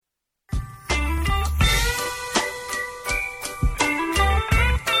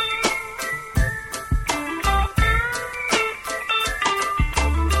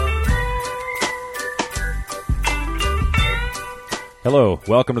Hello,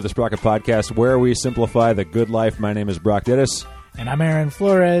 welcome to the Sprocket Podcast, where we simplify the good life. My name is Brock Dittis. And I'm Aaron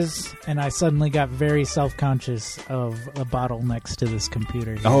Flores, and I suddenly got very self-conscious of a bottle next to this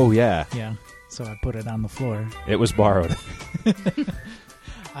computer here. Oh, yeah. Yeah, so I put it on the floor. It was borrowed.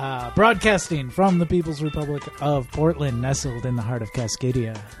 Broadcasting from the People's Republic of Portland, nestled in the heart of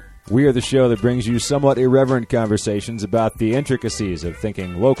Cascadia. We are the show that brings you somewhat irreverent conversations about the intricacies of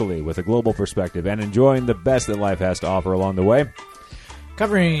thinking locally with a global perspective and enjoying the best that life has to offer along the way.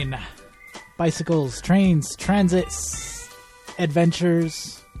 Covering bicycles, trains, transits,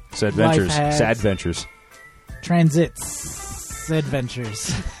 adventures, Sadventures. life hacks, Sadventures. transits,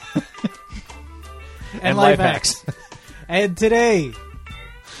 adventures, And life hacks. And today,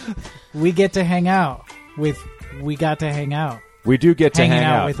 we get to hang out with... We got to hang out. We do get to Hanging hang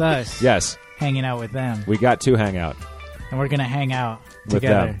out out with us. Yes. Hanging out with them. We got to hang out And we're going to hang out with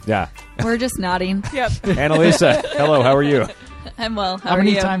together. them. Yeah. We're just nodding. Yep. Annalisa, hello, how are you? I'm well. How How are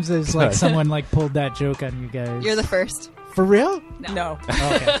many you? times has someone pulled that joke on you guys? You're the first. For real? No.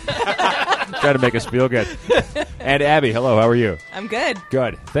 Okay. Trying to make us feel good. And Abby, hello, how are you? I'm good.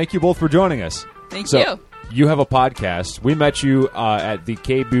 Good. Thank you both for joining us. Thank So, you. you have a podcast. We met you at the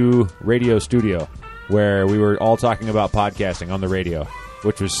KBOO radio studio where we were all talking about podcasting on the radio,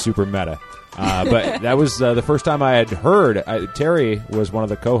 which was super meta. But that was the first time I had heard. Terry was one of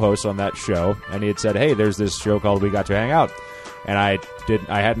the co-hosts on that show, and he had said, hey, there's this show called We Got to Hang Out. And I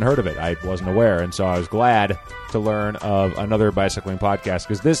hadn't heard of it. I wasn't aware, and so I was glad to learn of another bicycling podcast,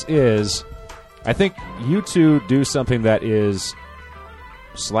 because this is, I think you two do something that is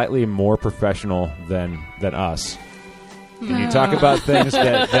slightly more professional than us. And you talk about things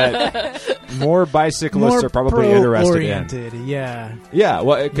that more bicyclists More are probably interested in. pro-oriented, yeah. Yeah,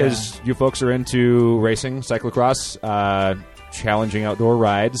 well, because you folks are into racing, cyclocross, challenging outdoor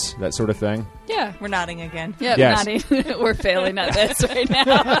rides, that sort of thing. Yeah. We're nodding again. Yep, Yes. nodding. We're failing at this right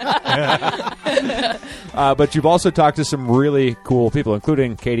now. But you've also talked to some really cool people,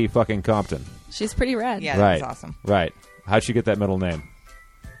 including Katie fucking Compton. She's pretty rad. Yeah, Right. that's awesome. Right. How'd she get that middle name?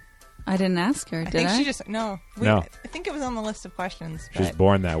 I didn't ask her, I did think I? she just no. No. I think it was on the list of questions. She's But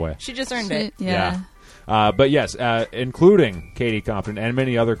born that way. she just earned it. Yeah. But yes, including Katie Compton and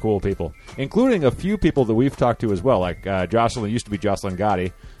many other cool people, including a few people that we've talked to as well, like Jocelyn, used to be Jocelyn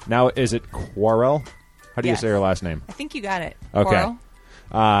Gotti. Now, is it Quarrel? How do you Yes. say her last name? I think you got it. Okay.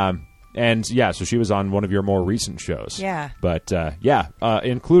 Coral? And yeah, so she was on one of your more recent shows. Yeah. But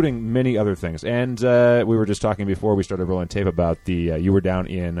including many other things. And we were just talking before we started rolling tape about the, you were down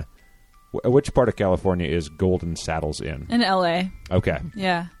in, which part of California is Golden Saddles in? In L.A. Okay.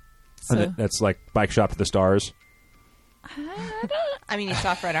 Yeah. And So, that's like Bike Shop to the Stars. I mean, you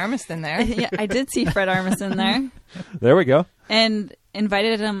saw Fred Armisen there. yeah, I did see Fred Armisen there There we go. and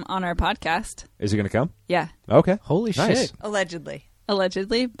invited him on our podcast. Is he going to come? Yeah. Okay. Holy Nice. shit. Allegedly.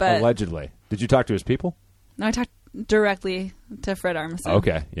 Allegedly. But Allegedly. Did you talk to his people? no, I talked directly to Fred Armisen.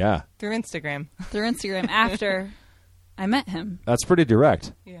 Okay. Yeah. Through Instagram. Through Instagram after I met him. That's pretty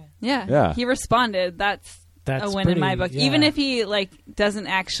direct. Yeah. Yeah. Yeah. He responded. That's That's a win in my pretty- book. yeah. Even if he doesn't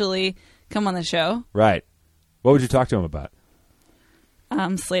actually come on the show. Right. What would you talk to him about?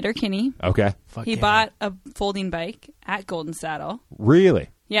 Slater Kinney. Okay. Fuck He yeah. bought a folding bike at Golden Saddle. Really?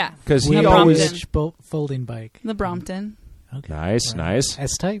 Yeah. Because We he Brompton. always... which folding bike? The Brompton. Okay. Nice, nice.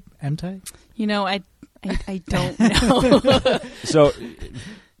 S-type? M-type? You know, I don't know. So,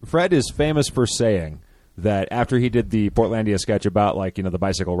 Fred is famous for saying that after he did the Portlandia sketch about, the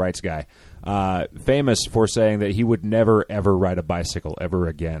bicycle rights guy, famous for saying that he would never, ever ride a bicycle ever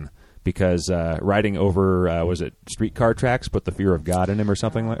again. Because riding over, was it streetcar tracks, put the fear of God in him or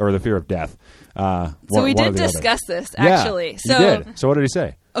something, or the fear of death. So we did discuss this, actually. Yeah, So, you did. So what did he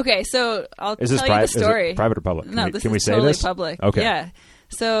say? okay, so I'll Is this tell you the Is story. it private or public? No, this can is we say totally this? public. Okay. Yeah.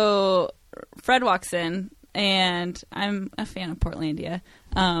 So Fred walks in, and I'm a fan of Portlandia.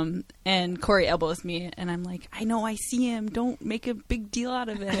 And Corey elbows me, and I'm like, I know, I see him. Don't make a big deal out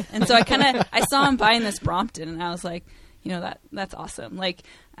of it. And so I saw him buying this Brompton, and I was like, that's awesome.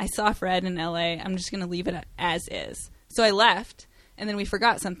 I saw Fred in LA. I'm just going to leave it as is. So I left, and then we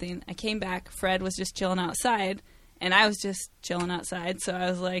forgot something. I came back. Fred was just chilling outside, and I was just chilling outside. So I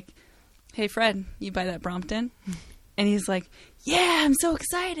was like, hey, Fred, you buy that Brompton? And he's like, yeah, I'm so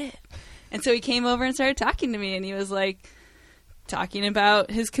excited. And so he came over and started talking to me, and he was talking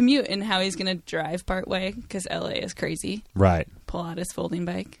about his commute and how he's going to drive part way because LA is crazy. Right. Pull out his folding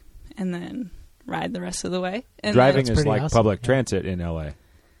bike and then ride the rest of the way. And Driving That's is pretty like awesome, public yeah. transit in LA.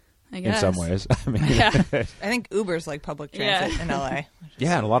 I In guess. some ways. Yeah. I think Uber's like public transit Yeah. in LA.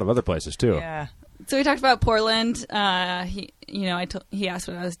 Yeah, and a lot of other places too. Yeah. So we talked about Portland. He asked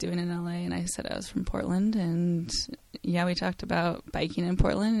what I was doing in LA, and I said I was from Portland. And yeah, we talked about biking in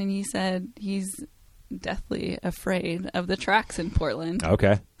Portland, and he said he's deathly afraid of the tracks in Portland.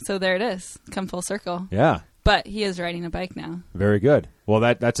 Okay. So there it is, come full circle. Yeah. But he is riding a bike now. Very good. Well,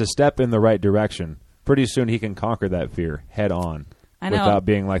 that's a step in the right direction. Pretty soon he can conquer that fear head on. I know. Without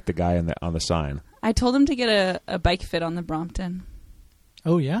being like the guy on the sign. I told him to get a bike fit on the Brompton.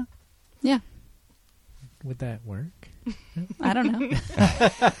 Oh, yeah? Yeah. Would that work? I don't know.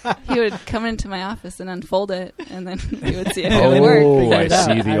 He would come into my office and unfold it, and then we would see if it Oh, would work. I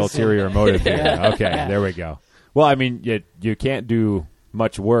see the ulterior motive here. Yeah. Okay, there we go. Well, I mean, you can't do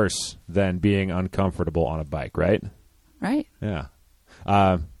much worse than being uncomfortable on a bike, right? Right. Yeah.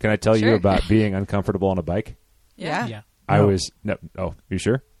 Can I tell you Sure. about being uncomfortable on a bike? Yeah. Yeah. I No. was... No, oh, you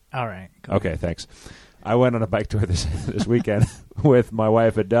sure? All right. Go Okay, thanks. I went on a bike tour this weekend with my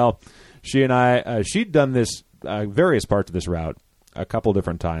wife, Adele. She and I, she'd done this, various parts of this route a couple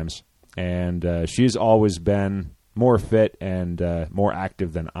different times, and she's always been more fit and more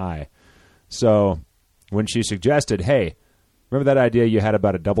active than I. So when she suggested, hey, remember that idea you had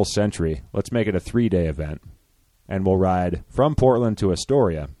about a double century? Let's make it a 3-day event, and we'll ride from Portland to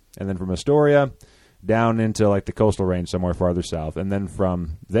Astoria, and then from Astoria down into like the coastal range somewhere farther south, and then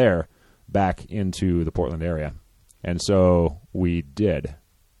from there back into the Portland area. And so we did.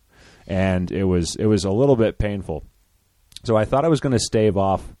 And it was a little bit painful. So I thought I was going to stave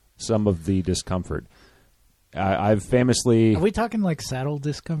off some of the discomfort. I've famously... Are we talking like saddle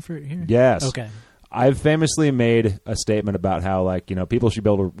discomfort here? Yes. Okay. I've famously made a statement about how, like, people should be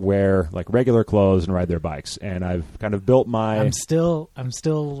able to wear like regular clothes and ride their bikes. And I've kind of built my... I'm still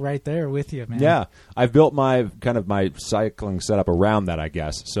right there with you, man. Yeah, I've built my cycling setup around that, I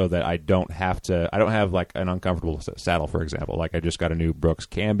guess, so that I don't have like an uncomfortable saddle, for example. Like I just got a new Brooks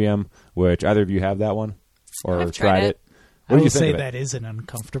Cambium, which either of you have that one or I've tried it. What I do you will think say of it? that is an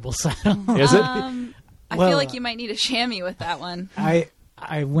uncomfortable saddle. Is it? I Well, feel like you might need a chamois with that one.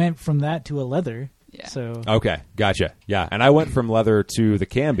 I went from that to a leather. Yeah. So Okay, gotcha. Yeah, and I went from leather to the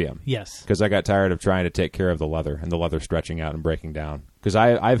Cambium. yes. Because I got tired of trying to take care of the leather and the leather stretching out and breaking down. Because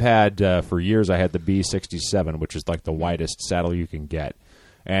I've had, for years, I had the B67, which is like the widest saddle you can get.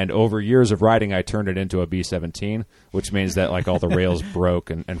 And over years of riding, I turned it into a B17, which means that like all the rails broke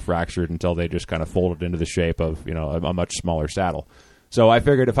and fractured until they just kind of folded into the shape of, a much smaller saddle. So I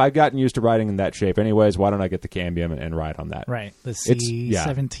figured if I'd gotten used to riding in that shape anyways, why don't I get the Cambium and ride on that? Right. The It's- yeah.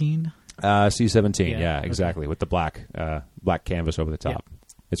 C17. C17, Yeah, yeah, okay. exactly, with the black canvas over the top.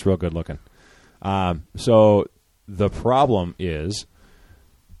 It's real good looking. So the problem is,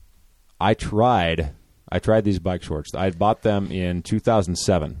 I tried these bike shorts. I bought them in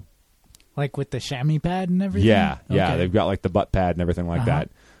 2007. Like with the chamois pad and everything? Yeah, Okay. they've got like the butt pad and everything like Uh-huh.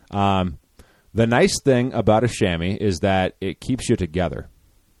 that. The nice thing about a chamois is that it keeps you together.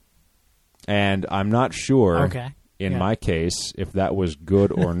 And I'm not sure, Okay. in Yeah. my case, if that was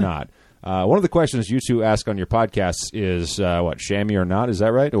good or not. One of the questions you two ask on your podcasts is, chamois or not? Is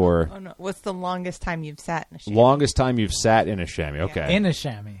that right? Or Oh, no. What's the longest time you've sat in a chamois? longest time you've sat in a chamois? Okay. In a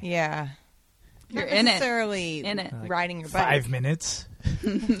chamois. Yeah. You're Not in it. necessarily In it. riding your bike. 5 minutes.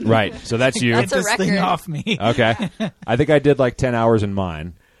 Right. So that's you. Get That's a this thing record. off me. Okay. I think I did like 10 hours in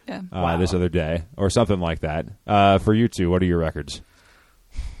mine Yeah. this other day or something like that. For you two, what are your records?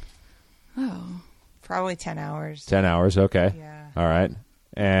 Oh. Probably 10 hours. 10 hours. Okay. Yeah. All right.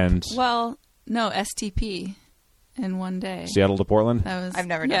 And Well, no, STP in one day. Seattle to Portland? That was. I've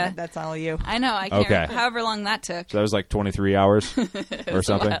never done it. That's all you. I know. I can't. Okay. Remember, however long that took. So that was like 23 hours or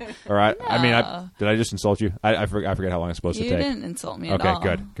something. All right. I mean, No. did I just insult you? I forget how long it's supposed You to take. didn't insult me at Okay, all.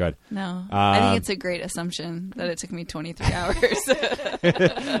 good. No, I think it's a great assumption that it took me 23 hours.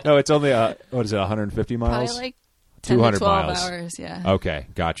 No, it's only, 150 miles? Probably like 10 200 to 12 miles. hours. Yeah. Okay,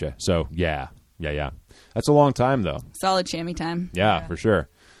 gotcha. So, yeah. That's a long time, though. Solid chamois time. Yeah, for sure.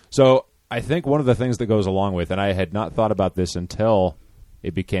 So I think one of the things that goes along with, and I had not thought about this until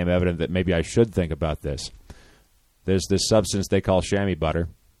it became evident that maybe I should think about this. There's this substance they call chamois butter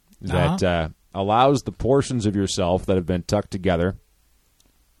that allows the portions of yourself that have been tucked together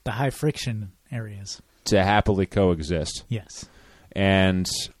The high friction areas. to happily coexist. Yes. And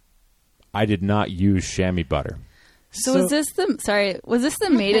I did not use chamois butter. So was this the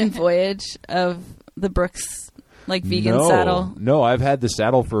maiden voyage of the Brooks vegan saddle? No, I've had the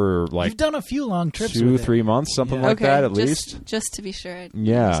saddle for like You've done a few long trips with it. 2-3 months, something like Okay, that at just, least. Just to be sure.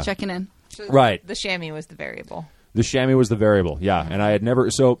 Yeah. Just checking in. So Right. The chamois was the variable. The chamois was the variable, yeah. And I had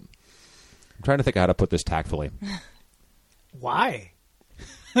never... So I'm trying to think of how to put this tactfully. Why?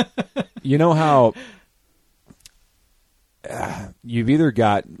 You know how... you've either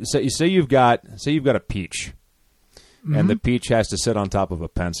got say you've got a peach, and the peach has to sit on top of a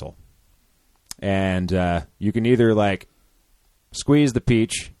pencil, and you can either like squeeze the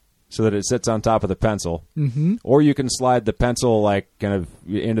peach so that it sits on top of the pencil, or you can slide the pencil like kind of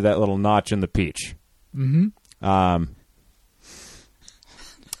into that little notch in the peach.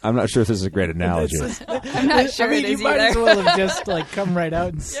 I'm not sure if this is a great analogy. I'm not sure it you is might as either. well have just like come right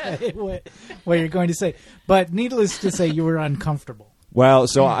out and say what you're going to say. But needless to say, you were uncomfortable. Well,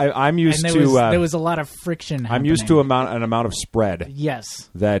 so I'm used And to there was a lot of friction happening. I'm used to an amount of spread.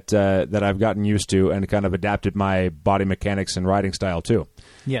 Yes. That I've gotten used to and kind of adapted my body mechanics and riding style to.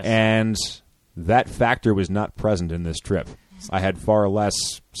 Yes. And that factor was not present in this trip. I had far less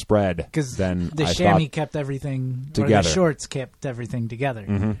spread than the I chamois thought kept everything together. Or the shorts kept everything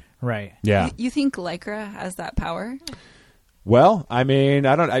together. Right. Yeah. You think Lycra has that power? Well, I mean,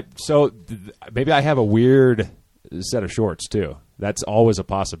 I don't. Maybe I have a weird set of shorts too. That's always a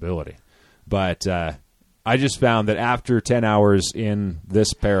possibility. But I just found that after 10 hours in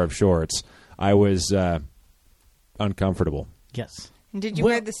this pair of shorts, I was uncomfortable. Yes. Did you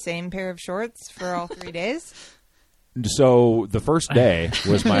wear the same pair of shorts for all 3 days? So the first day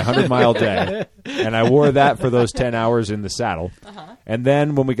was my 100-mile day, and I wore that for those 10 hours in the saddle. And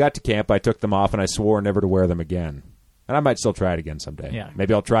then when we got to camp, I took them off, and I swore never to wear them again. And I might still try it again someday. Yeah.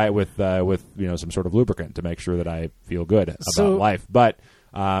 Maybe I'll try it with some sort of lubricant to make sure that I feel good about life. But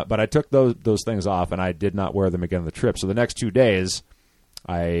I took those things off, and I did not wear them again on the trip. So the next 2 days,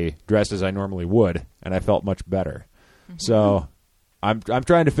 I dressed as I normally would, and I felt much better. So I'm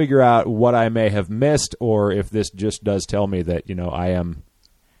trying to figure out what I may have missed, or if this just does tell me that I am.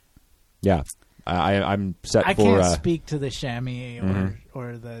 Yeah, I'm set I for. can't speak to the chamois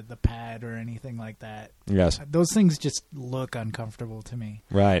or the pad or anything like that. Yes, those things just look uncomfortable to me.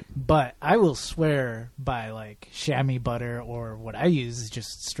 Right. But I will swear by like chamois butter, or what I use is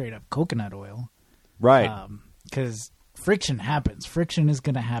just straight up coconut oil. Right. Because friction happens. Friction is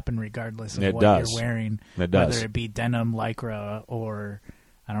going to happen regardless of what you're wearing. It does. Whether it be denim, lycra, or,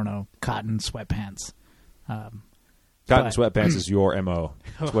 I don't know, cotton sweatpants. Cotton sweatpants is your MO.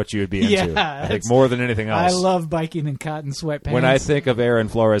 It's what you would be into. Yeah, I think more than anything else. I love biking in cotton sweatpants. When I think of Aaron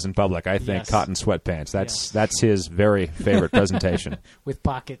Flores in public, I think cotton sweatpants. That's his very favorite presentation. With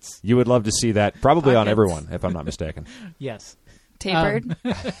pockets. You would love to see that probably on everyone, if I'm not mistaken. Yes. Tapered?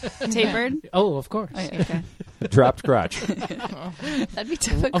 Tapered? Oh, of course. Oh, okay. Dropped crotch. That'd be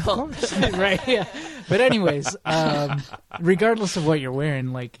difficult. Of course. Right, yeah. But anyways, regardless of what you're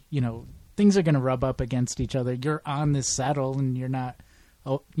wearing, things are going to rub up against each other. You're on this saddle, and you're not,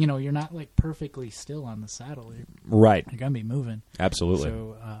 you're not like perfectly still on the saddle. Right. You're going to be moving. Absolutely.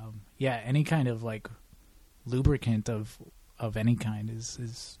 So, any kind of like lubricant of any kind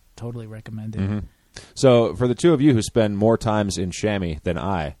is totally recommended. So, for the two of you who spend more times in chamois than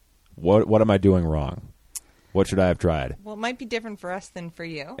I, what am I doing wrong? What should I have tried? Well, it might be different for us than for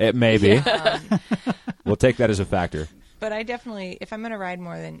you. It may be. We'll take that as a factor. But I definitely, if I'm going to ride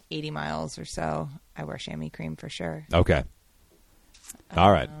more than 80 miles or so, I wear chamois cream for sure. Okay.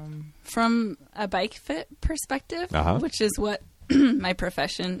 All right. From a bike fit perspective, which is what my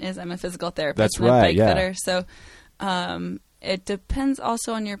profession is, I'm a physical therapist. That's and right, a bike yeah. fitter. So it depends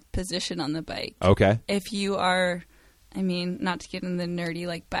also on your position on the bike. Okay. If you are, not to get in the nerdy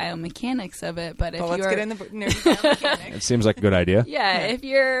biomechanics of it, but if let's you're get in the nerdy biomechanics. It seems like a good idea. Yeah, if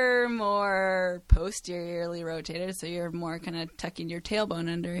you're more posteriorly rotated, so you're more kind of tucking your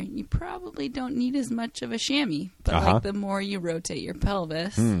tailbone under, you probably don't need as much of a chamois. But the more you rotate your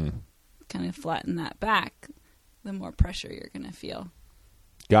pelvis, kind of flatten that back, the more pressure you're going to feel.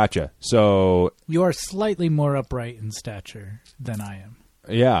 Gotcha. So You are slightly more upright in stature than I am.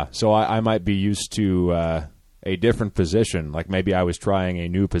 yeah, so I might be used to a different position. Like maybe I was trying a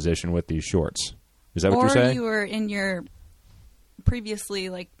new position with these shorts. Is that what you're saying? Or you were in your previously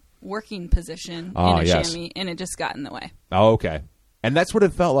working position in a yes. chamois, and it just got in the way. Oh, okay. And that's what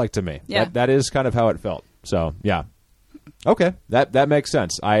it felt like to me. Yeah. That is kind of how it felt. So yeah. Okay, that makes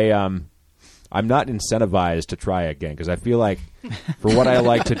sense. I'm not incentivized to try again because I feel like for what I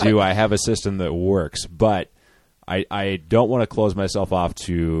like to do, I have a system that works, but I don't want to close myself off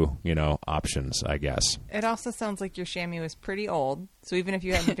to, options, I guess. It also sounds like your chamois was pretty old, so even if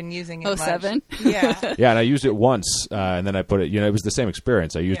you haven't been using it 07? much. Yeah. Yeah, and I used it once, and then I put it, it was the same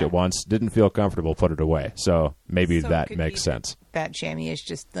experience. I used it once, didn't feel comfortable, put it away. So maybe So that could makes be sense. That chamois is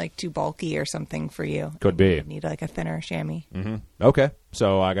just too bulky or something for you. Could be. You need a thinner chamois. Okay,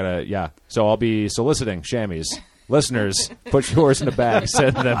 so so I'll be soliciting chamois. Listeners, put yours in a bag,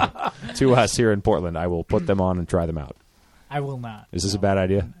 send them to us here in Portland. I will put them on and try them out. I will not. Is this a bad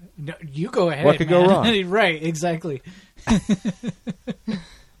idea? No, you go ahead. What could go wrong? Right, exactly.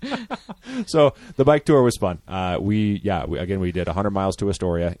 So the bike tour was fun. We did 100 miles to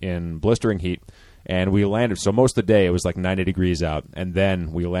Astoria in blistering heat, and we landed. So most of the day it was like 90 degrees out, and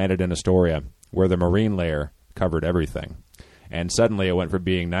then we landed in Astoria where the marine layer covered everything. And suddenly it went from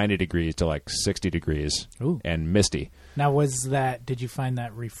being 90 degrees to like 60 degrees and misty. Now, did you find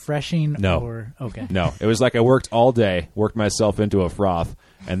that refreshing? No. Okay. No. It was like I worked all day, worked myself into a froth,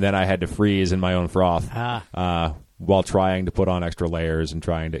 and then I had to freeze in my own froth while trying to put on extra layers and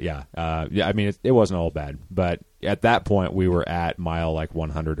trying to, I mean, it wasn't all bad. But at that point, we were at mile like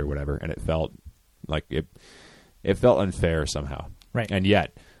 100 or whatever, and it felt like it felt unfair somehow. Right. And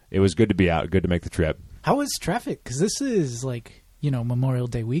yet, it was good to be out, good to make the trip. How was traffic? Because this is like, Memorial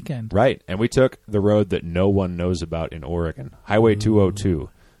Day weekend. Right. And we took the road that no one knows about in Oregon. Highway 202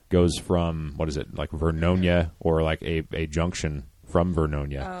 goes from, what is it, like Vernonia or like a junction from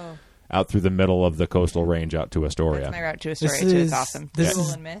Vernonia out through the middle of the coastal range out to Astoria. That's my route to Astoria, too. It's awesome.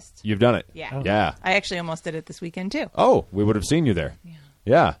 Drizzle and mist. You've done it. Yeah. Oh. Yeah. I actually almost did it this weekend, too. Oh, we would have seen you there.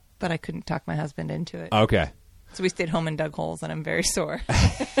 Yeah. But I couldn't talk my husband into it. Okay. So we stayed home and dug holes, and I'm very sore.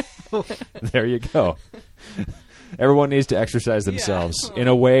 There you go. Everyone needs to exercise themselves in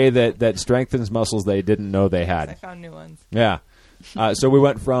a way that strengthens muscles they didn't know they had. I found new ones. Yeah. So we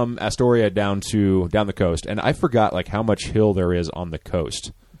went from Astoria down the coast, and I forgot like how much hill there is on the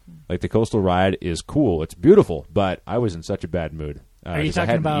coast. Like the coastal ride is cool. It's beautiful, but I was in such a bad mood. Are you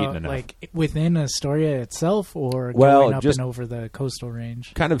talking about like within Astoria itself, or going up and over the coastal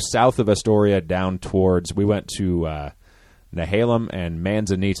range? Kind of south of Astoria down towards, we went to Nehalem and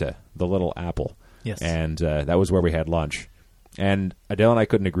Manzanita, the Little Apple. Yes. And that was where we had lunch. And Adele and I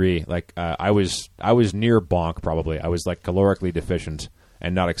couldn't agree. Like I was near bonk probably. I was like calorically deficient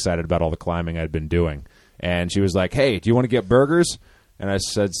and not excited about all the climbing I'd been doing. And she was like, "Hey, do you want to get burgers?" And I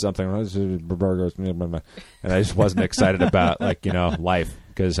said something, burgers, and I just wasn't excited about life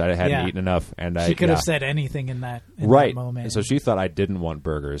because I hadn't eaten enough. And she could have said anything in that moment. And so she thought I didn't want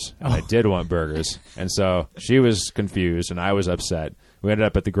burgers. And I did want burgers, and so she was confused, and I was upset. We ended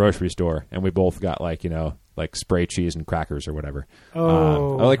up at the grocery store, and we both got like spray cheese and crackers or whatever.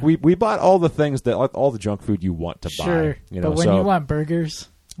 We bought all the things that all the junk food you want to buy. But when you want burgers.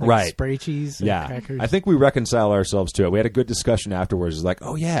 Like spray cheese and crackers. I think we reconcile ourselves to it. We had a good discussion afterwards. It's like,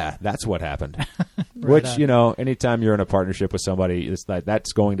 oh, yeah, that's what happened. Which, anytime you're in a partnership with somebody, it's like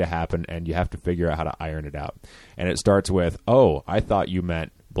that's going to happen, and you have to figure out how to iron it out. And it starts with, oh, I thought you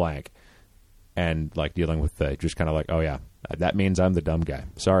meant blank. And, like, dealing with just kind of like, oh, yeah, that means I'm the dumb guy.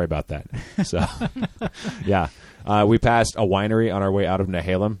 Sorry about that. So, yeah. We passed a winery on our way out of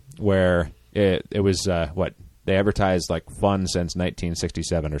Nehalem where it was, they advertised like fun since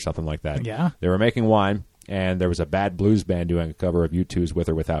 1967 or something like that. Yeah. They were making wine, and there was a bad blues band doing a cover of U2's With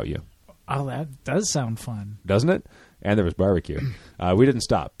or Without You. Oh, that does sound fun. Doesn't it? And there was barbecue. We didn't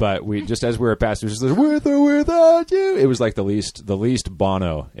stop, but we just as we were passing, it was just like, With or Without You. It was like the least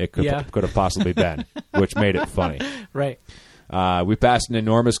Bono it could have possibly been, which made it funny. Right. We passed an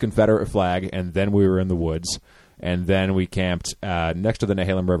enormous Confederate flag, and then we were in the woods. And then we camped next to the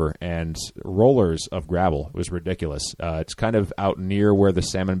Nehalem River, and rollers of gravel. It was ridiculous. It's kind of out near where the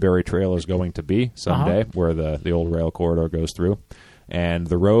Salmonberry Trail is going to be someday, where the old rail corridor goes through. And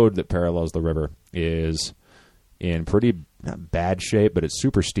the road that parallels the river is in pretty not bad shape, but it's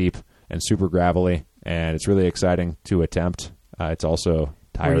super steep and super gravelly, and it's really exciting to attempt. It's also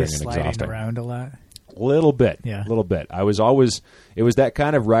tiring and exhausting. Sliding around a lot? Little bit. Yeah. Little bit. It was that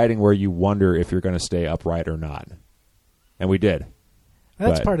kind of riding where you wonder if you're going to stay upright or not. And we did.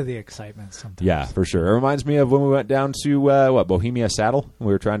 That's part of the excitement sometimes. Yeah, for sure. It reminds me of when we went down to, Bohemia Saddle? We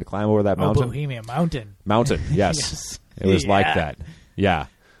were trying to climb over that mountain. Bohemia Mountain. Mountain, yes. Yes. It was like that. Yeah.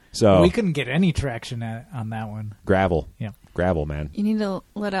 So we couldn't get any traction on that one. Gravel. Yeah. Gravel, man. You need to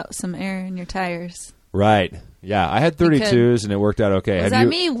let out some air in your tires. Right. Yeah, I had 32s, and it worked out okay. Was that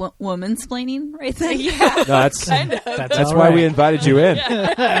me woman-splaining right there? Yeah. No, that's That's why we invited you in.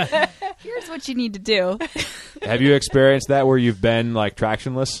 Here's what you need to do. Have you experienced that where you've been, like,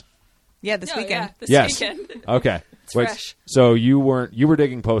 tractionless? Yeah, this weekend. Yeah, Yes. weekend. Okay. It's fresh. So you were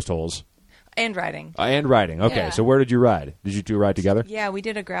digging post holes. And riding. And riding. Okay, Yeah. So where did you ride? Did you two ride together? Yeah, we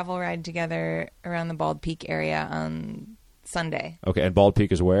did a gravel ride together around the Bald Peak area on Sunday. Okay, and Bald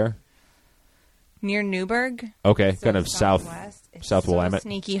Peak is where? Near Newburgh. Okay, So kind of southwest. It's south so Willamette.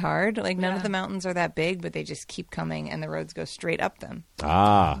 sneaky hard. Like none of Yeah. the mountains are that big, but they just keep coming, and the roads go straight up them.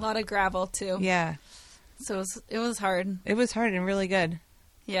 Ah. A lot of gravel, too. Yeah, So it was hard. it was hard and really good.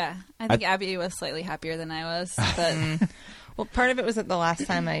 Yeah. I think Abby was slightly happier than I was. But Well, part of it was that the last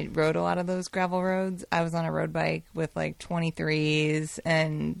time I rode a lot of those gravel roads, I was on a road bike with like 23s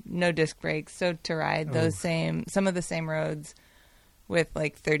and no disc brakes. So to ride some of the same roads with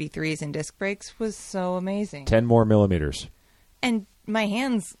like 33s and disc brakes was so amazing. 10 more millimeters. And my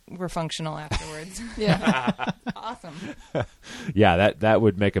hands were functional afterwards. Yeah. Awesome. Yeah, that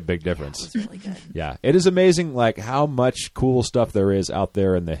would make a big difference. It was really good. Yeah, it is amazing like how much cool stuff there is out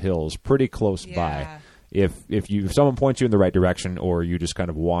there in the hills, pretty close by. If someone points you in the right direction, or you just kind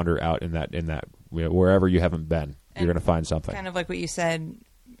of wander out in that wherever you haven't been, you're going to find something. Kind of like what you said.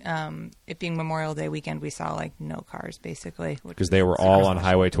 It being Memorial Day weekend, we saw like no cars basically because they were all on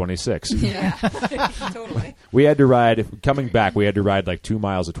Highway 26. Yeah. Totally. We had to ride coming back. We had to ride like 2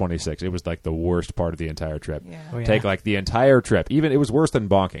 miles of 26. It was like the worst part of the entire trip. Yeah. Oh, yeah. Take like the entire trip. Even it was worse than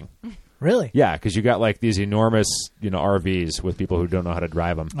bonking. Really? Yeah, because you got like these enormous RVs with people who don't know how to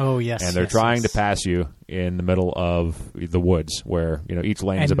drive them. Oh, yes. And they're trying to pass you in the middle of the woods where each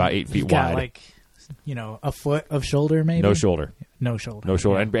lane is about 8 feet you got, wide. like, a foot of shoulder, maybe. No shoulder. No shoulder. No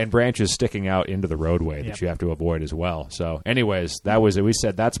shoulder, Yeah. and branches sticking out into the roadway that Yep. you have to avoid as well. So, anyways, that was it. We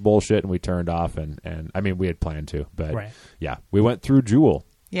said that's bullshit, and we turned off. And I mean, we had planned to, but Right. yeah, we went through Jewel.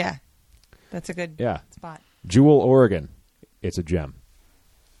 Yeah. That's a good spot. Jewel, Oregon. It's a gem.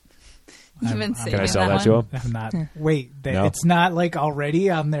 You've been I'm- saving Can I sell that one? to him? I'm not. Wait, No? it's not like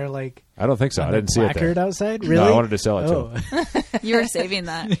already on their like I don't think so. I on the didn't see it placard there. outside. Really? No, I wanted to sell it to him. You were saving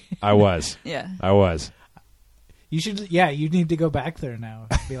that. I was. Yeah. I was. You should. Yeah, you need to go back there now.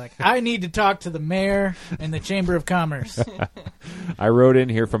 Be like, I need to talk to the mayor and the Chamber of Commerce. I rode in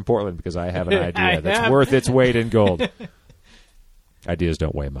here from Portland because I have an idea that's worth its weight in gold. Ideas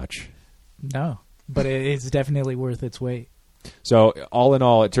don't weigh much. No, but it's definitely worth its weight. So all in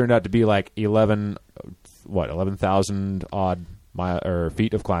all, it turned out to be like 11,000 odd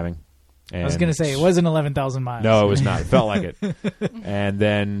feet of climbing. And I was going to say it wasn't 11,000 miles. No, it was not. It felt like it. And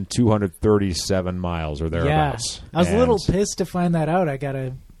then 237 miles or Yeah, thereabouts. I was a little And- pissed to find that out. I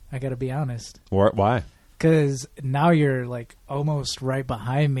gotta be honest, Why? because now you're like almost right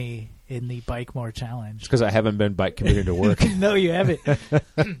behind me in the Bike More Challenge. Because I haven't been bike commuting to work. No, you haven't.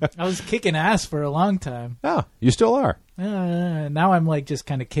 I was kicking ass for a long time. Oh, you still are. Now I'm like just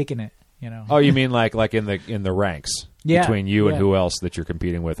kind of kicking it. Oh, you mean like in the ranks between you and who else that you're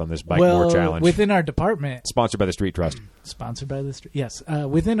competing with on this Bike More Challenge? Within our department, Sponsored by the Street Trust. sponsored by the street. Yes,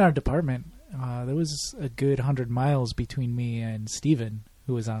 within our department, there was a good 100 miles between me and Steven,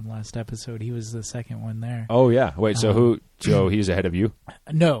 who was on last episode. He was the second one there. Oh yeah. Wait. So he's ahead of you?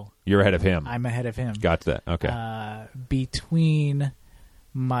 No, You're ahead of him. I'm ahead of him. Got that. Okay. Between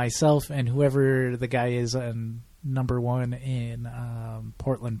myself and whoever the guy is on number one in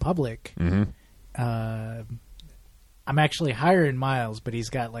Portland Public, I'm actually higher in miles, but he's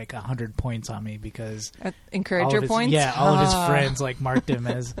got like 100 points on me because Encourager all of his, points? Yeah, all of his friends like marked him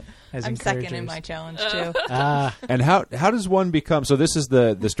as I'm encouragers. second in my challenge too. And how does one become? So this is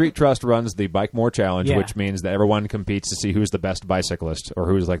the Street Trust runs the Bike More Challenge, Yeah. which means that everyone competes to see who's the best bicyclist or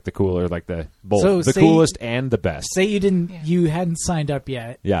who's like the cooler, like the both So the say- coolest and the best. Say you hadn't signed up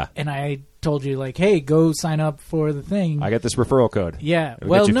yet. Yeah. And I told you like, hey, go sign up for the thing. I got this referral code. Yeah. It'll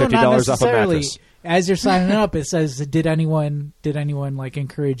Well, get you no, $50 not off a necessarily. mattress. As you're signing up, it says, "Did anyone like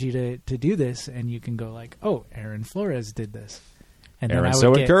encourage you to do this?" And you can go like, "Oh, Aaron Flores did this." And Aaron's I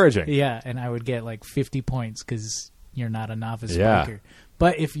would so get- encouraging. Yeah, and I would get like 50 points because you're not a novice Yeah. biker.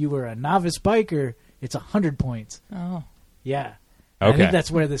 But if you were a novice biker, it's 100 points. Oh. Yeah. I Okay. think that's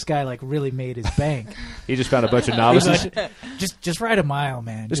where this guy like really made his bank. He just found a bunch of novices. just ride a mile,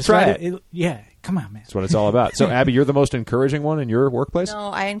 man. Just try ride it. Yeah, come on, man. That's what it's all about. So Abby, you're the most encouraging one in your workplace? No,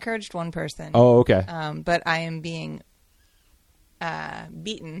 I encouraged one person. Oh, okay. But I am being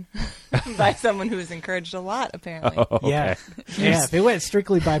beaten by someone who has encouraged a lot, apparently. Okay. Yeah, yeah. If it went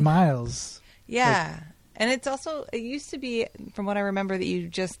strictly by miles, Yeah. And it's also, it used to be, from what I remember, that you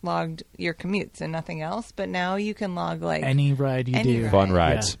just logged your commutes and nothing else. But now you can log like any ride you Any do, ride. Fun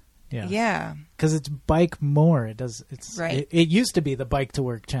rides. Yeah. Yeah. Because it's Bike More. It's Right. It used to be the Bike to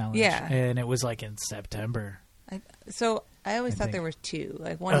Work Challenge. Yeah. And it was like in September. So I always thought think. there was two,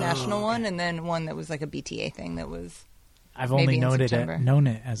 like one national one and then one that was like a BTA thing that was. I've Maybe only in September. known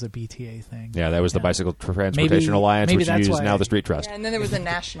it as a BTA thing. Yeah, that was the Yeah. Bicycle Transportation Maybe- Alliance, maybe which that's uses why- now the Street Trust. Yeah, and then there was a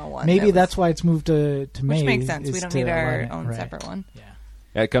national one. Maybe that that's was, why it's moved to May. which makes sense. We is don't to need our align it. own Right. separate one. Yeah.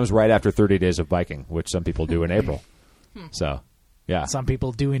 Yeah, it comes right after 30 days of biking, which some people do in April. So, yeah. Some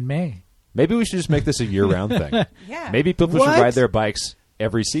people do in May. Maybe we should just make this a year-round thing. Yeah. Maybe people What? should ride their bikes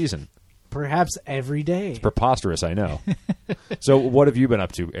every season. Perhaps every day. Preposterous, I know. So what have you been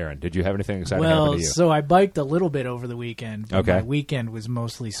up to, Aaron? Did you have anything exciting happen Well, to you? so I biked a little bit over the weekend. But Okay. My weekend was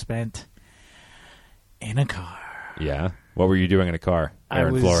mostly spent in a car. Yeah. What were you doing in a car,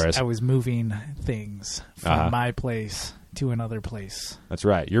 Aaron Flores? I was moving things from my place to another place. That's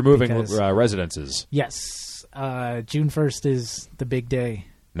right. You're moving Because- residences. Yes. June 1st is the big day.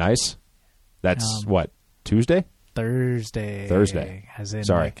 Nice. That's what, Tuesday? Thursday. As in,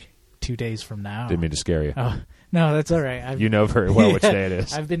 Sorry. like, 2 days from now. Didn't mean to scare you. Oh, no, that's all right. You know very well which day it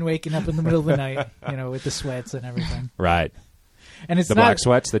is. I've been waking up in the middle of the night, with the sweats and everything. Right. And it's The not black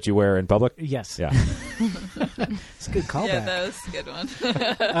sweats that you wear in public? Yes. Yeah. It's a good callback. Yeah, that was a good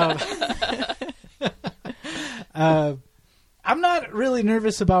one. I'm not really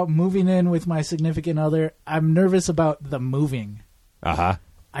nervous about moving in with my significant other. I'm nervous about the moving. Uh-huh.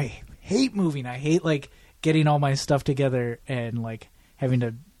 I hate moving. I hate like getting all my stuff together and like having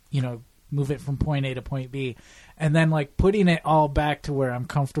to, move it from point A to point B, and then like putting it all back to where I'm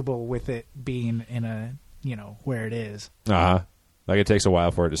comfortable with it being in a, where it is. Uh-huh. Like it takes a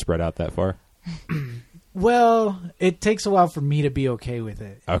while for it to spread out that far? Well, it takes a while for me to be okay with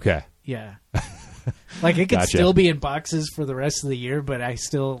it. Okay. Yeah. Like it could Gotcha. still be in boxes for the rest of the year, but I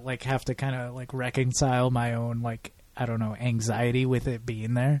still like have to kind of like reconcile my own like, I don't know, anxiety with it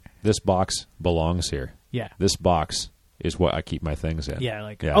being there. This box belongs here. Yeah. This box is what I keep my things in. Yeah,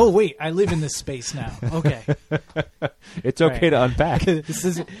 like, Yeah. oh, wait, I live in this space now. Okay. It's okay Right. to unpack. This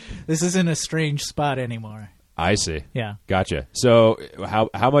isn't a strange spot anymore. I see. Yeah. Gotcha. So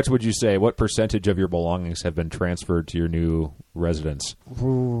how much would you say, what percentage of your belongings have been transferred to your new residence?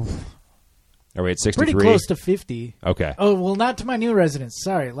 Are we at 63? Pretty close to 50. Okay. Oh, well, not to my new residence.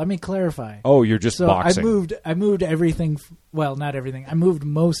 Sorry, let me clarify. Oh, you're just So boxing. I moved everything, well, not everything. I moved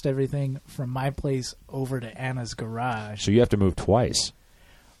most everything from my place over to Anna's garage. So you have to move twice.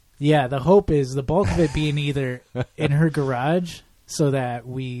 Yeah, the hope is the bulk of it being either in her garage so that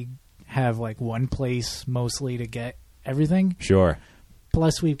we have like one place mostly to get everything. Sure.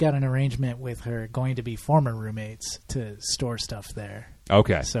 Plus, we've got an arrangement with her going to be former roommates to store stuff there.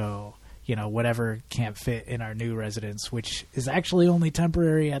 Okay. So, whatever can't fit in our new residence, which is actually only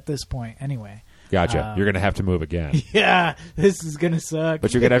temporary at this point anyway. Gotcha. You're going to have to move again. Yeah, this is going to suck.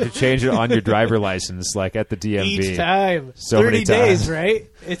 But you're going to have to change it on your driver license, like at the DMV. Each time. So 30 many days, times.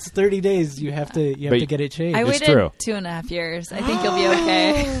 right? It's 30 days. You have to get it changed. I It's waited true. 2.5 years. I think you'll be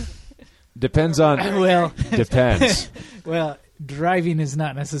okay. Depends on... Well, Depends. well, driving is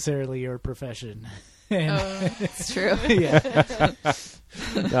not necessarily your profession. And, It's true. yeah.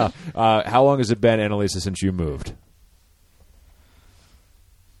 No. How long has it been, Annalisa, since you moved?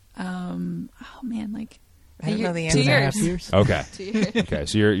 Oh man, like I don't know the 2 answer. 2.5 years. years. Okay. 2 years. Okay,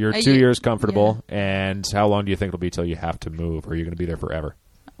 so you're A 2 year- years comfortable, and how long do you think it'll be till you have to move, or are you going to be there forever?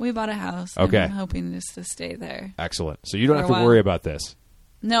 We bought a house. Okay. And I'm hoping just to stay there. Excellent. So you don't For have a to while. worry about this.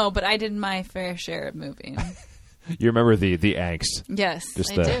 No, but I did my fair share of moving. You remember the angst, Yes,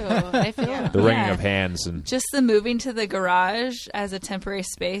 Just I the- do. I feel the wringing yeah. of hands, and Just the moving to the garage as a temporary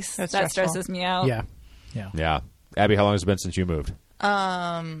space That's that stressful. stresses me out. Yeah. yeah. Abby, how long has it been since you moved?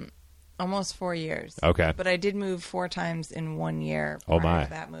 Almost 4 years. Okay. But I did move 4 times in 1 year. Oh, prior my. to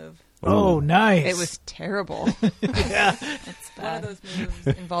that move. Oh, nice. It was terrible. It's One bad. of those moves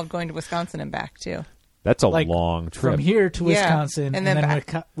involved going to Wisconsin and back too. That's a Like, long trip. from here to Yeah. Wisconsin, And then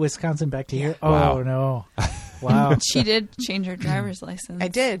back. Wisconsin back to here. Wow. Oh, no. Wow. She did change her driver's license. I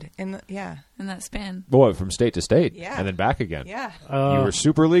did in in that span. What, from state to state? Yeah. And then back again? yeah. You were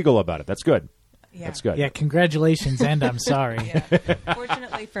super legal about it. That's good. Yeah. That's good. Yeah, congratulations, and I'm sorry. Yeah.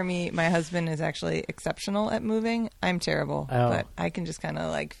 Fortunately for me, my husband is actually exceptional at moving. I'm terrible, Oh. but I can just kind of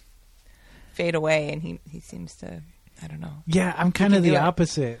like fade away, and he seems to. I don't know. Yeah, I'm kind of can do the it.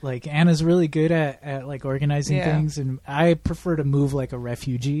 opposite. Like Anna's really good at like organizing Yeah. things, and I prefer to move like a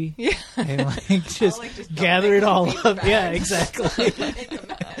refugee. Yeah. And like just, like, just dump gather it all paper up. Yeah, exactly.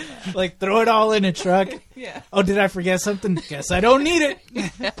 Like throw it all in a truck. Yeah. Oh, did I forget something? Guess I don't need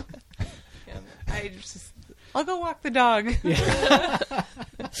it. I'll go walk the dog.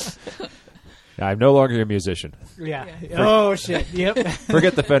 I'm no longer a musician. Yeah. Oh shit. Yep.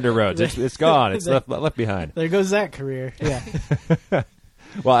 Forget the Fender Rhodes. It's gone. It's left behind. There goes that career. Yeah.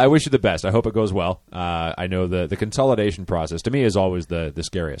 Well, I wish you the best. I hope it goes well. I know the consolidation process, to me, is always the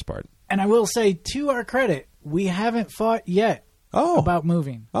scariest part. And I will say, to our credit, we haven't fought yet about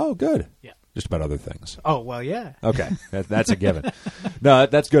moving. Oh, good. Yeah. Just about other things. Oh well, yeah. Okay, that's a given. No,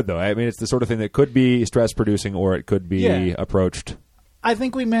 that's good, though. I mean, it's the sort of thing that could be stress-producing, or it could be Yeah. approached. I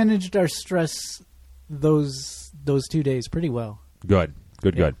think we managed our stress those 2 days pretty well. Good.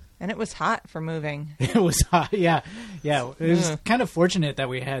 Yeah. And it was hot for moving. It was hot. Yeah. It was kind of fortunate that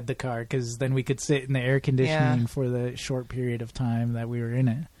we had the car, because then we could sit in the air conditioning for the short period of time that we were in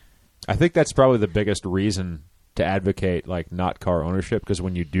it. I think that's probably the biggest reason to advocate, like, not car ownership, because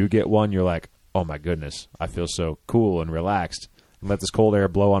when you do get one, you're like, oh my goodness, I feel so cool and relaxed. And let this cold air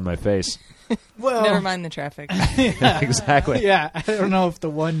blow on my face. Well, Never mind the traffic. Exactly. Yeah, I don't know if the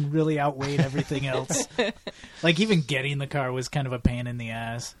one really outweighed everything else. Like, even getting the car was kind of a pain in the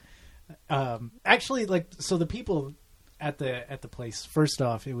ass. Actually, like, so the people at the place, first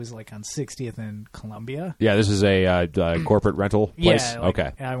off, it was like on 60th and Columbia. Yeah, this is a corporate rental place? Yeah, like,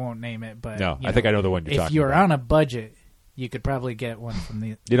 okay. I won't name it, but No, I think I know the one you're if talking you're about. on a budget, you could probably get one from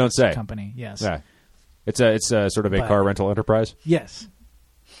the You don't say. company. Yes. Yeah. It's a sort of a But- car rental enterprise Yes.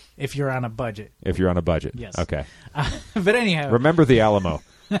 If you're on a budget. if you're on a budget. Yes. Okay. But anyhow. Remember the Alamo.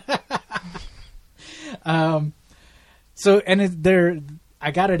 So, and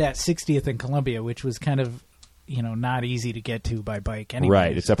I got it at 60th and Columbia, which was kind of, not easy to get to by bike anyway.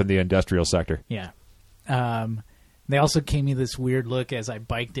 Right. It's up in the industrial sector. Yeah. They also gave me this weird look as I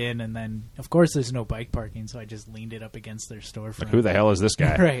biked in, and then, of course, there's no bike parking, so I just leaned it up against their storefront. Who the hell is this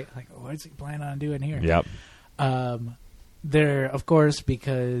guy? Right. Like, what's he planning on doing here? Yep. They're, of course,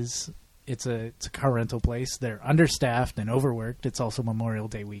 because it's a car rental place, they're understaffed and overworked. It's also Memorial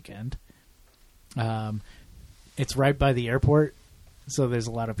Day weekend. It's right by the airport, so there's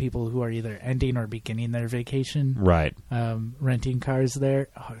a lot of people who are either ending or beginning their vacation. Right. Renting cars there.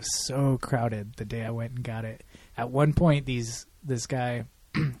 Oh, it was so crowded the day I went and got it. At one point, this guy,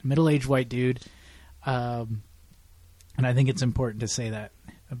 middle-aged white dude, and I think it's important to say that,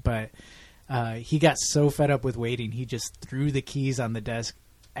 but he got so fed up with waiting, he just threw the keys on the desk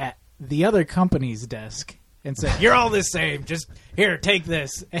at the other company's desk and said, "You're all the same. Just here, take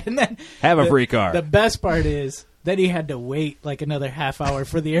this." And then Have a free car. The best part is that he had to wait like another half hour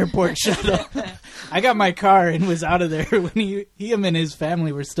for the airport shuttle. I got my car and was out of there when him and his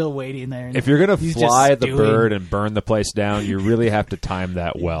family were still waiting there. And If you're going to he's fly just the stewing. bird and burn the place down, you really have to time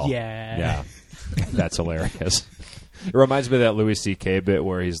that well. Yeah. Yeah. That's hilarious. It reminds me of that Louis C.K. bit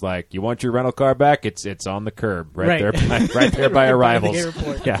where he's like, "You want your rental car back? It's on the curb right there, right there by arrivals." the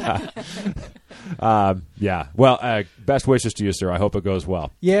airport. Yeah. Yeah. Well, best wishes to you, sir. I hope it goes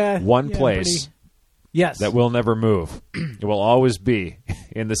well. Yeah. One yeah, place Yes. that will never move. It will always be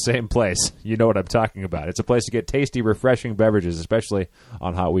in the same place. You know what I'm talking about. It's a place to get tasty, refreshing beverages, especially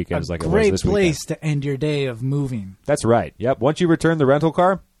on hot weekends like it was great this place weekend. to end your day of moving. That's right. Yep. Once you return the rental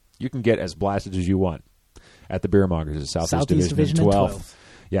car, you can get as blasted as you want at the Beer Mongers at Southeast Division and 12.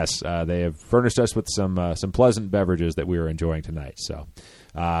 Yes, they have furnished us with some pleasant beverages that we are enjoying tonight. So,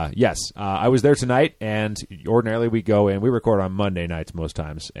 yes, I was there tonight, and ordinarily we go in. We record on Monday nights most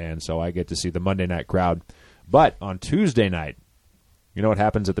times, and so I get to see the Monday night crowd. But on Tuesday night, you know what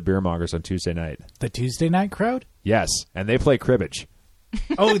happens at the Beer Mongers on Tuesday night? The Tuesday night crowd? Yes, and they play cribbage.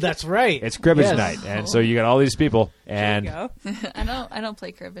 Oh, that's right. It's cribbage Yes. night, and so you got all these people, and There you go. I don't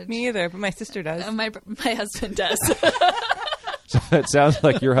play cribbage. Me either, but my sister does. My husband does. so it sounds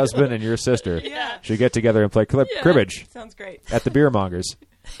like your husband and your sister Yeah. should get together and play cribbage Sounds great. at the Beer Mongers.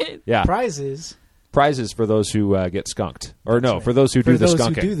 Yeah. Prizes. Prizes for those who get skunked. Or no, right. for those who For do the those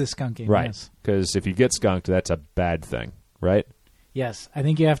skunking. who do the skunking. Right. Yes. Because if you get skunked, that's a bad thing, right? Yes. I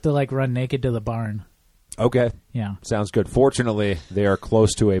think you have to run naked to the barn. Okay. Yeah. Sounds good. Fortunately, they are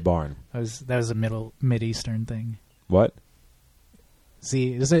close to a barn. That was a Mid-Eastern thing. What?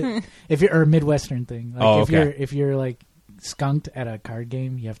 See, is it if you're or a Midwestern thing? Like Oh, if okay. if you're skunked at a card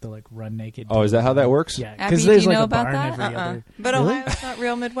game, you have to run naked. Oh, is that how that works? Yeah, Abby, because do there's you know a about barn that? every other. But Really? Ohio's not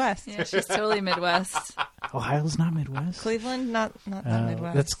real Midwest. Yeah, she's totally Midwest. Ohio's not Midwest. Cleveland, not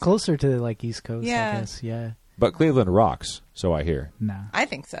Midwest. That's closer to East Coast. Yeah. I guess. Yeah. But Cleveland rocks, so I hear. Nah. I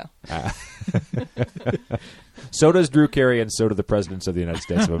think so. So does Drew Carey, and so do the presidents of the United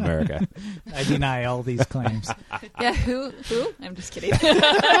States of America. I deny all these claims. Yeah, who? I'm just kidding.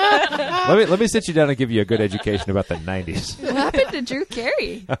 Let me sit you down and give you a good education about the 90s. What happened to Drew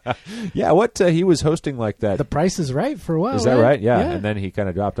Carey? Yeah, what he was hosting like that. The Price is Right for a while. Is that right? Yeah. And then he kind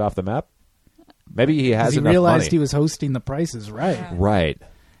of dropped off the map. Maybe he has he enough realized money. he was hosting The Price is Right. Yeah. Right.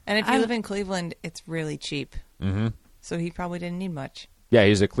 And if you I'm- live in Cleveland, it's really cheap. Mm-hmm. So he probably didn't need much. Yeah,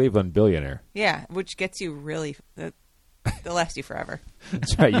 he's a Cleveland billionaire. Yeah, which gets you really... They'll last you forever.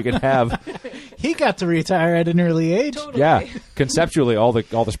 That's right. You can have, He got to retire at an early age. yeah, conceptually all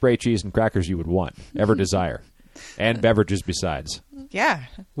the spray cheese and crackers you would want, ever desire, and beverages besides. Yeah.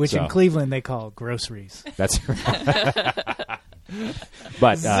 Which So. in Cleveland they call groceries. That's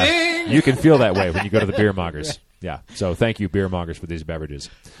but you can feel that way when you go to the Beer Mongers. Yeah. So thank you, Beer Mongers, for these beverages.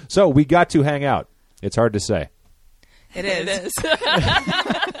 So we got to hang out. It's hard to say. It is.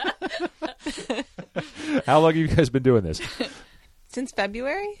 How long have you guys been doing this? Since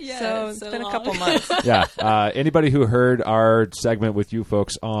February? Yeah, so it's so been long. a couple months. Yeah. Anybody who heard our segment with you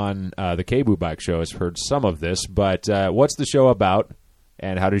folks on the KBOO Bike Show has heard some of this. But what's the show about,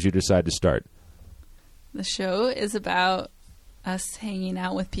 and how did you decide to start? The show is about us hanging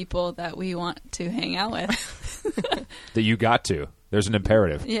out with people that we want to hang out with. That you got to. There's an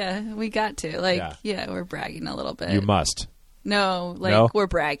imperative. Yeah, we got to. Yeah, we're bragging a little bit. You must. No, No? we're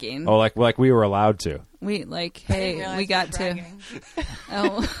bragging. Oh, like we were allowed to. We hey, we got to. bragging.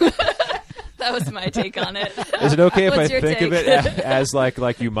 Oh. That was my take on it. Is it okay if I What's your think of take? it as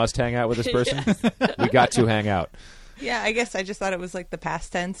like you must hang out with this person? We got to hang out. Yeah, I guess I just thought it was like the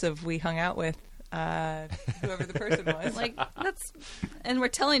past tense of we hung out with whoever the person was. Like and we're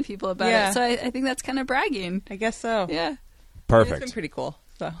telling people about Yeah. it. So I think that's kind of bragging. I guess so. Yeah. Perfect. It's been pretty cool.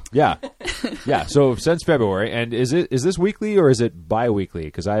 So Yeah, yeah. So since February, and is this weekly or is it bi-weekly?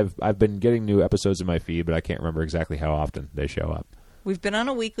 Because I've been getting new episodes in my feed, but I can't remember exactly how often they show up. we've been on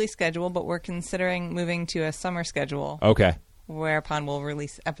a weekly schedule, but we're considering moving to a summer schedule, Okay, whereupon we'll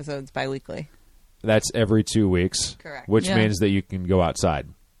release episodes bi-weekly. that's every 2 weeks. Correct. Which Yeah. means that you can go outside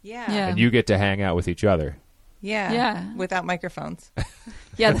Yeah. Yeah. and you get to hang out with each other. Yeah. Yeah. Without microphones.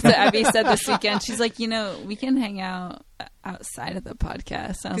 Yeah, that's what Abby said this weekend. She's like, we can hang out outside of the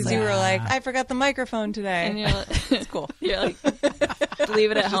podcast. I was Because like, you were like, I forgot the microphone today. and you're like, It's cool. you're like,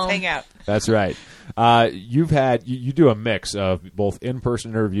 leave it at Just home. hang out. That's right. You do a mix of both in-person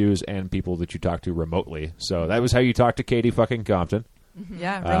interviews and people that you talk to remotely. So that was how you talked to Katie fucking Compton.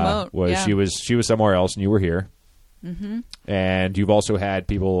 Yeah, remote. Was yeah. she was somewhere else and you were here. Mm-hmm. And you've also had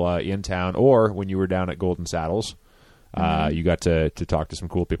people in town, or when you were down at Golden Saddles, you got to talk to some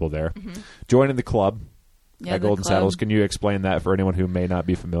cool people there. Joining the club Yeah, at the Golden club. Saddles. Can you explain that for anyone who may not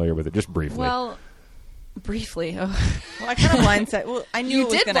be familiar with it, just briefly? Well, briefly. Oh. Well, I kind of blindsided. Well, I knew You it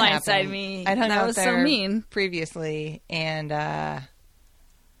was did going to happen. blindside me. I'd hung That out was so there mean. previously, and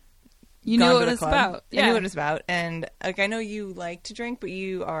You gone knew to what the it was club. about. Yeah. I knew what it was about, and like I know you like to drink, but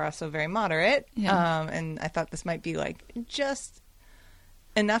you are also very moderate. Yeah. And I thought this might be like just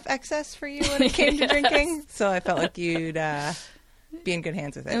enough excess for you when it came to drinking. So I felt like you'd be in good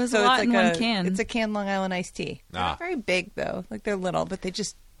hands with it. It was so a lot it's in like one can. It's a canned Long Island iced tea. They're not very big though. Like they're little, but they're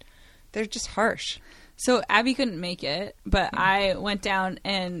just harsh. So Abby couldn't make it, but I went down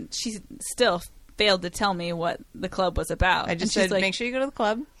and she still failed to tell me what the club was about. I just And she's said, like, make sure you go to the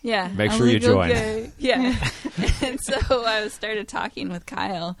club. Yeah. Make I sure was you like, join. okay. Yeah. And so I started talking with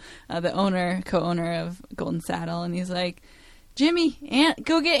Kyle, the co-owner of Golden Saddle, and he's like, Jimmy,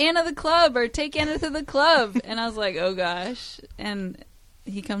 go get Anna the club or take Anna to the club. And I was like, oh gosh. And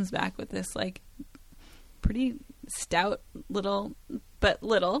he comes back with this like pretty stout little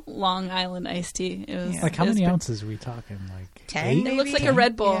Long Island iced tea. It was Yeah. Like how it was many pretty- ounces are we talking? Like 10, 8? It looks like maybe? a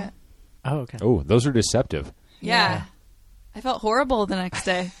Red Bull. Yeah. Oh, okay. Oh, those are deceptive. Yeah. I felt horrible the next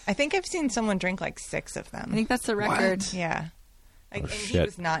day. I think I've seen someone drink like 6 of them. I think that's the record. Yeah. Oh, And he shit.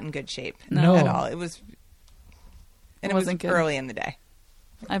 was not in good shape No. at all. It was, and it was Wasn't good. early in the day.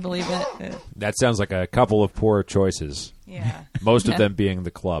 I believe it. That sounds like a couple of poor choices. Yeah. Most of Yeah. them being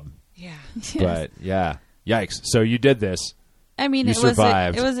the club. Yeah. But yeah, yikes. So you did this. I mean, You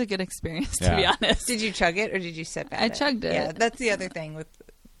survived. it was a good experience, to Yeah. be honest. Did you chug it or did you sip at I it? chugged it. Yeah, that's the other thing with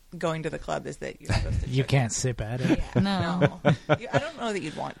going to the club is that you're supposed to You chug can't sip at it. it. Yeah. No. I don't know that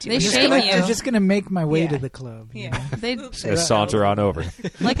you'd want to. They You're shame gonna- you. I'm just gonna make my way Yeah. to the club. you Yeah. know? They Oops, Just saunter on over.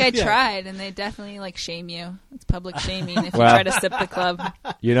 like I Yeah. tried, and they definitely like shame you. It's public shaming if you Well- try to sip the club.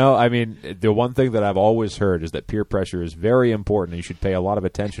 You know, I mean, the one thing that I've always heard is that peer pressure is very important. And you should pay a lot of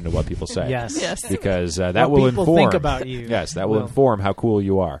attention to what people say. Yes. Yes, Because that What will people inform. think about you. Yes, that will will. inform how cool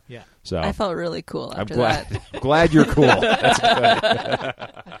you are. Yeah. So I felt really cool I'm after glad. that. Glad you're cool. That's good.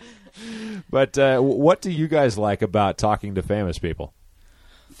 But what do you guys like about talking to famous people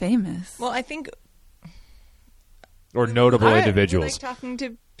Famous. Well, I think or notable I individuals? like talking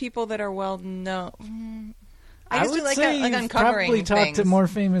to people that are well known. I just would do like say that, like you've uncovering probably talked things. to more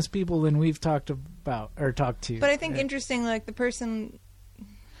famous people than we've talked about or talked to. But I think Yeah. interesting, like the person. I'm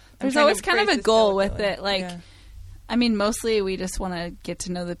There's trying always to kind of phrase a this goal with delicately. it. Like, Yeah. I mean, mostly we just want to get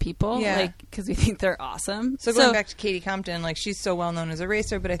to know the people, Yeah. like because we think they're awesome. So going back to Katie Compton, like she's so well known as a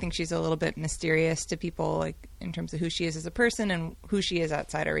racer, but I think she's a little bit mysterious to people, like in terms of who she is as a person and who she is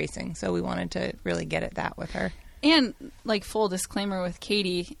outside of racing. So we wanted to really get at that with her. And like full disclaimer with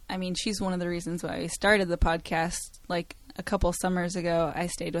Katie, I mean, she's one of the reasons why we started the podcast. Like a couple summers ago, I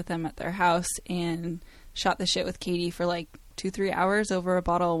stayed with them at their house and shot the shit with Katie for like 2-3 hours over a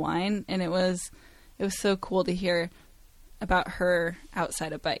bottle of wine, and it was so cool to hear about her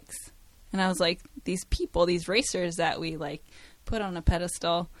outside of bikes. And I was like, these people, these racers that we like put on a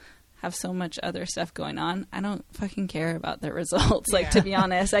pedestal have so much other stuff going on. I don't fucking care about their results. Like, to be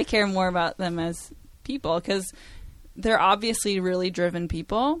honest, I care more about them as people because they're obviously really driven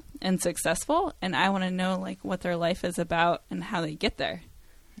people and successful. And I want to know like what their life is about and how they get there.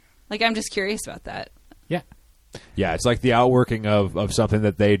 Like, I'm just curious about that. Yeah. Yeah, it's like the outworking of something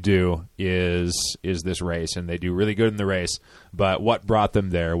that they do is this race, and they do really good in the race. But what brought them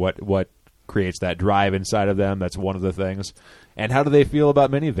there? What creates that drive inside of them? That's one of the things. And how do they feel about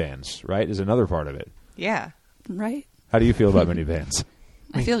minivans? Right, is another part of it. Yeah. Right. How do you feel about minivans?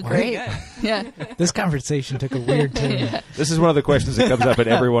 I feel great. Yeah. This conversation took a weird turn. This is one of the questions that comes up at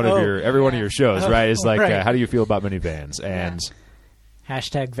every one of your shows, right? Is like, right. how do you feel about minivans? And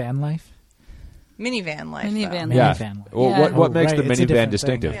Hashtag van life. Minivan life. Minivan though. yeah, Minivan life. well, Yeah. what makes right, the it's a minivan different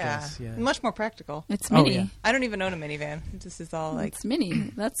distinctive? thing, I Yeah. guess, yeah. Much more practical. It's Oh, mini. yeah. I don't even own a minivan. This is all like. It's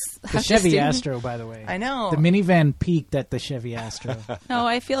mini. That's The Chevy Astro, by the way. I know. The minivan peaked at the Chevy Astro. No,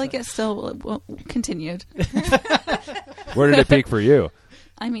 I feel like it still continued. Where did it peak for you?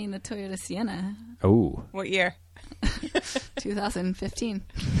 I mean, the Toyota Sienna, Oh, What year? 2015,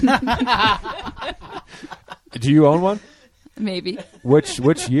 do you own one? maybe.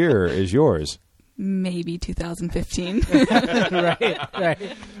 Which year is yours? Maybe 2015. right.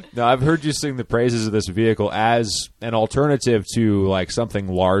 Now, I've heard you sing the praises of this vehicle as an alternative to like something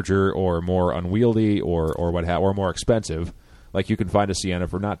larger or more unwieldy or more expensive. Like you can find a Sienna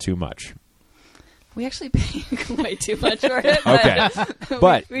for not too much. We actually pay way too much for it. Okay,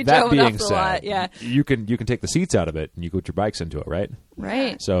 but we that drove it being off a said, lot, yeah. you can take the seats out of it and you put your bikes into it, right?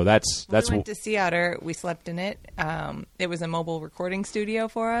 Right. So that's We went to Sea Otter. We slept in it. It was a mobile recording studio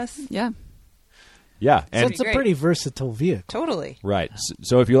for us. Yeah. yeah, So and it's a great. pretty versatile vehicle. Totally. right.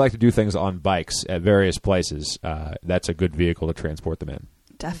 So if you like to do things on bikes at various places, that's a good vehicle to transport them in.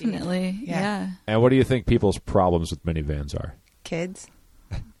 Definitely. Yeah. Yeah. And what do you think people's problems with minivans are? Kids.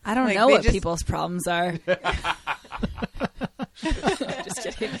 I don't Like, know they what just- people's problems are.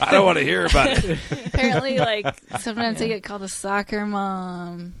 Just kidding. I don't want to hear about it. Apparently, like, sometimes they get called a soccer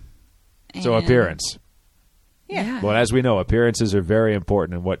mom. So and- appearance. Yeah. Well, as we know, appearances are very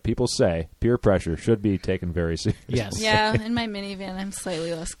important, and what people say, peer pressure, should be taken very seriously. Yes. Yeah, in my minivan, I'm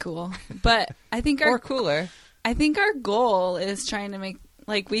slightly less cool. But I think Or cooler. our goal is trying to make,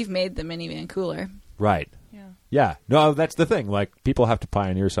 like, we've made the minivan cooler. Right. Yeah. Yeah. No, that's the thing. Like, people have to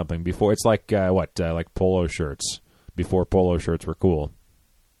pioneer something before. It's like, like polo shirts. Before polo shirts were cool.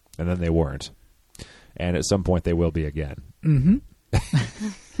 And then they weren't. And at some point they will be again. Mm-hmm.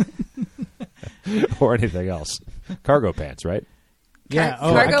 Or anything else. Cargo pants, right? Yeah.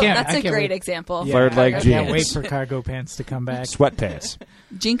 Cargo, I can't, that's a a great example. Yeah, Flared leg I jeans. can't wait for cargo pants to come back. Sweatpants.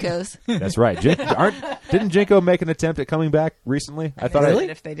 Jinkos. That's right. Didn't Jinko make an attempt at coming back recently? I thought Really?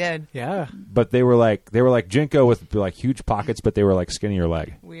 If they did. Yeah. but they were like Jinko with like huge pockets, but they were like skinnier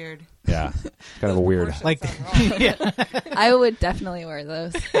leg. Weird. Yeah, kind of a weird. Proportions Like, sound wrong. yeah. I would definitely wear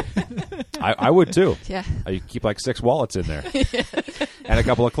those. I would too. Yeah. You keep like 6 wallets in there, and a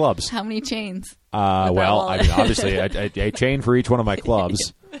couple of clubs. How many chains? Well, wallet? I mean, obviously, a chain for each one of my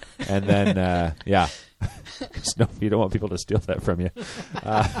clubs, and then yeah, 'Cause no, you don't want people to steal that from you.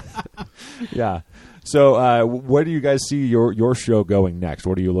 Yeah. So, where do you guys see your show going next?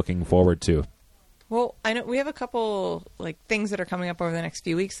 What are you looking forward to? Well, I know we have a couple like things that are coming up over the next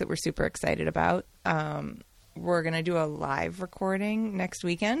few weeks that we're super excited about. We're going to do a live recording next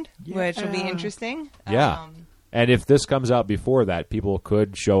weekend, which will be Yeah. interesting. Yeah. And if this comes out before that, people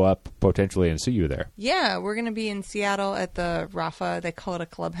could show up potentially and see you there. Yeah, we're going to be in Seattle at the Rafa. They call it a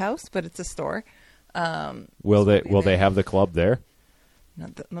clubhouse, but it's a store. Will So they we'll be there. have the club there?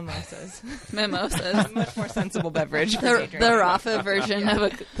 Not the mimosas. Mimosas. Much more sensible beverage. For the, day the drinking. Rafa version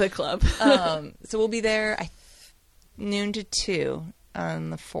of the club. So we'll be there noon to 2 on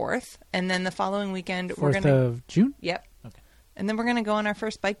the 4th, and then the following weekend we're 4th going to. of June? Yep. Okay. And then we're going to go on our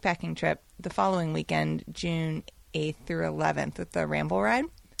first bike packing trip the following weekend, June 8th through 11th, with the Ramble Ride.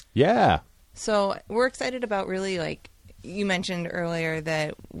 Yeah. So we're excited about really, like, you mentioned earlier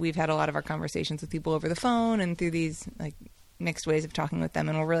that we've had a lot of our conversations with people over the phone and through these, like, mixed ways of talking with them.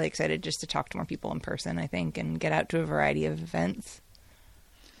 And we're really excited just to talk to more people in person, I think, and get out to a variety of events.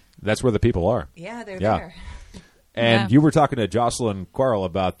 That's where the people are. Yeah, they're Yeah. there. And Yeah. you were talking to Jocelyn Quarrel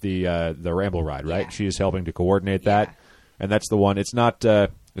about the Ramble Ride, right? Yeah. She's helping to coordinate that, Yeah. and that's the one. It's not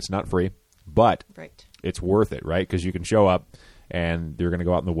free, but Right. it's worth it, right? Because you can show up, and you're going to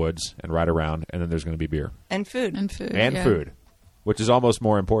go out in the woods and ride around, and then there's going to be beer And food. And food. and yeah. food, which is almost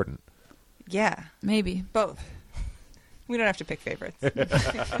more important. Yeah, Maybe. both. We don't have to pick favorites.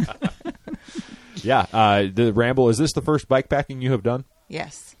 Yeah, the Ramble. Is this the first bike packing you have done?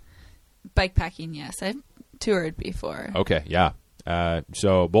 Yes. Bike packing, yes. I've toured before. Okay, yeah.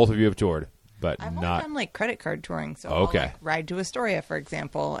 So both of you have toured, but I've only not. done like credit card touring, so Okay. I'll like, ride to Astoria, for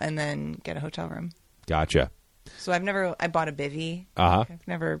example, and then get a hotel room. Gotcha. So I bought a bivvy. Uh huh. I've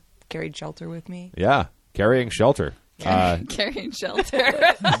never carried shelter with me. Yeah, carrying shelter. Carrying shelter.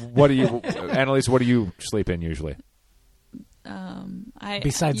 What do you, Annalise? What do you sleep in usually?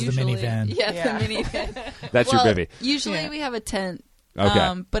 Besides the usually, minivan. Yeah, the minivan. That's your bivvy. Usually we have a tent.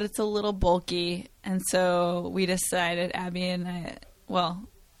 Okay. But it's a little bulky, and so we decided, Abby and I, well,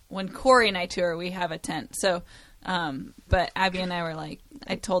 when Corey and I tour, we have a tent. So, but Abby and I were like,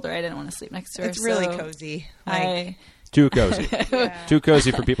 I told her I didn't want to sleep next to her. It's really cozy. Too cozy. Too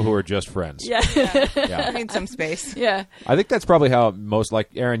cozy for people who are just friends. Yeah. I need some space. Yeah. I think that's probably how most, like,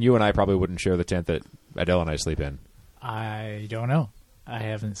 Aaron, you and I probably wouldn't share the tent that Adele and I sleep in. I don't know. I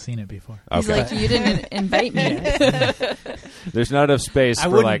haven't seen it before. He's Okay. like, you didn't invite me. There's not enough space I for,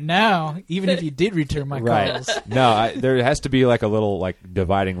 wouldn't like... now, even if you did return my Right. calls. No, there has to be, like, a little, like,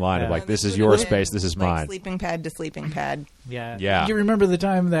 dividing line of, Yeah. like, this is Put your it in, space, this is like, mine. Sleeping pad to sleeping pad. Yeah. Yeah. You remember the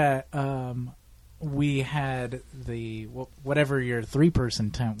time that we had the whatever your 3-person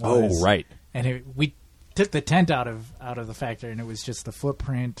tent was? Oh, right. And we took the tent out of the factory, and it was just the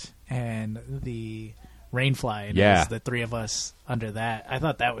footprint and the rainfly. And Yeah. it was the 3 of us under that. I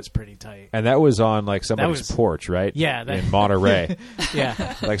thought that was pretty tight. And that was on, like, somebody's was- porch, right? Yeah, in Monterey.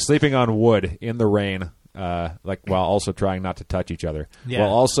 Yeah. Like, sleeping on wood in the rain, like, while also trying not to touch each other. Yeah. While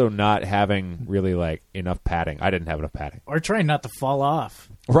also not having really, like, enough padding. I didn't have enough padding. Or trying not to fall off,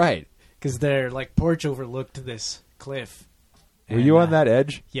 Right. because their porch overlooked this cliff. Were you on that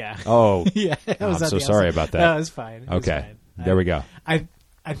edge? Yeah. Oh. Yeah. I Oh, was I'm on so the sorry outside. about that. No, it's fine. It was Okay. fine. There we go.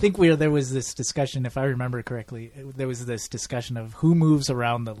 I think there was this discussion, if I remember correctly, there was this discussion of who moves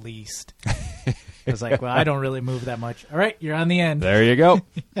around the least. I was like, well, I don't really move that much. All right, you're on the end. There you go.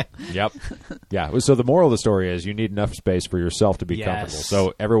 Yep. Yeah. So the moral of the story is you need enough space for yourself to be Yes. comfortable.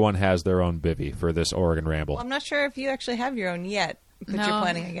 So everyone has their own bivvy for this Oregon Ramble. Well, I'm not sure if you actually have your own yet, but No. you're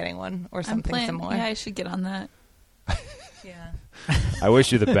planning on getting one or I'm something planning. similar. Yeah, I should get on that. Yeah. I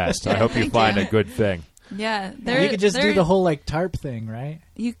wish you the best. I Yeah, hope you thank find you. a good thing. Yeah, You could just do the whole tarp thing, right?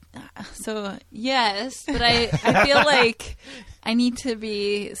 So yes, but I feel like I need to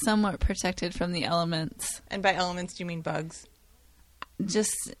be somewhat protected from the elements. And by elements, do you mean bugs?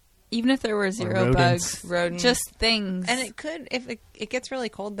 Just even if there were 0 rodents. bugs, Rodents. just things. And it could, if it gets really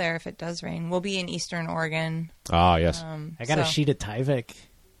cold there, if it does rain. We'll be in Eastern Oregon. Ah, yes. I got a so- sheet of Tyvek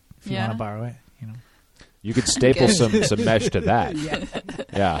if you Yeah. want to borrow it. You know. You could staple Good. some mesh to that.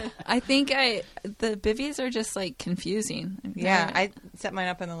 Yeah. I think the bivvies are just like confusing. Yeah, I set mine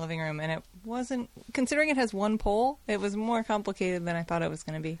up in the living room, and it wasn't, considering it has one pole, it was more complicated than I thought it was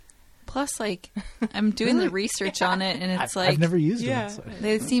going to be. Plus, like, I'm doing the research on it, and it's like I've never used Yeah. it. So.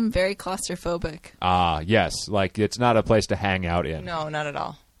 they seem very claustrophobic. Ah, yes. Like it's not a place to hang out in. No, not at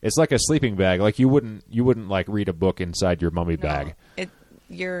all. It's like a sleeping bag. Like you wouldn't like read a book inside your mummy bag.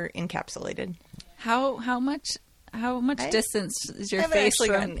 You're encapsulated. How much distance is your I haven't face actually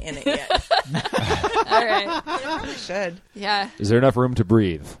from? gotten in it yet. All right, I probably should. yeah. Is there enough room to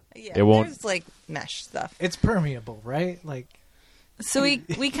breathe? Yeah, It won't. There's like mesh stuff. It's permeable, right? Like So we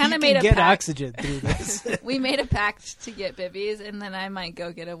kind you of made can a get pact. oxygen through this. We made a pact to get bibbies, and then I might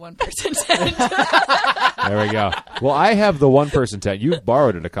go get a 1-person tent. There we go. Well, I have the 1-person tent. You've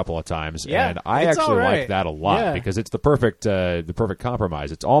borrowed it a couple of times, Yeah, and I it's actually all right. like that a lot Yeah. because it's the perfect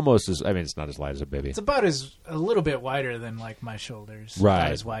compromise. It's almost as it's not as light as a bivvy. It's about a little bit wider than like my shoulders. Right.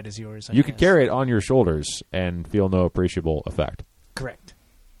 Not as wide as yours. I You could guess. carry it on your shoulders and feel no appreciable effect. Correct.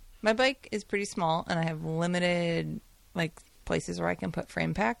 My bike is pretty small, and I have limited places where I can put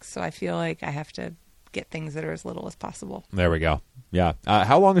frame packs, so I feel like I have to get things that are as little as possible. There we go. Yeah.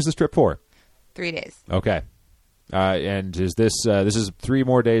 How long is this trip for? 3 days. Okay. And is this is 3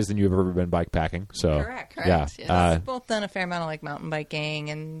 more days than you've ever been bike packing? So Correct. Yeah. Yes. We've both done a fair amount of mountain biking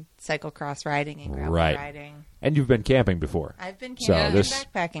and cyclocross riding and gravel Right. riding. And you've been camping before. I've been So camping this-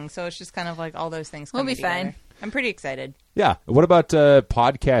 and backpacking, so it's just kind of like all those things. We'll coming be fine. together. I'm pretty excited. Yeah. What about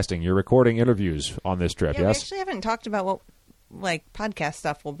podcasting? You're recording interviews on this trip, Yeah, we yes? actually haven't talked about what podcast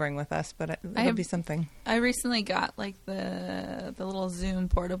stuff we'll bring with us, but it'll have- be something. I recently got like the little Zoom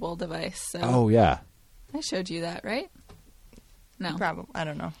portable device. So Oh, yeah. I showed you that, right? No, Probably, I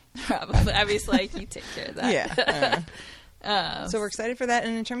don't know. probably. Obviously, like, you take care of that. Yeah. So we're excited for that.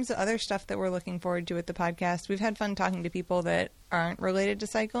 And in terms of other stuff that we're looking forward to with the podcast, we've had fun talking to people that aren't related to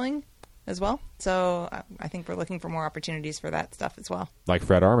cycling as well. So I think we're looking for more opportunities for that stuff as well. Like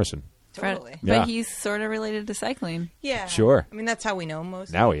Fred Armisen. Fred- Totally. Yeah. But he's sort of related to cycling. Yeah. Sure. I mean, that's how we know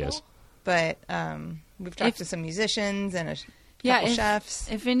most Now he people. is. But we've talked If- to some musicians and a Yeah, couple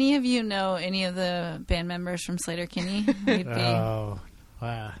chefs. If any of you know any of the band members from Slater Kinney, we'd be Oh,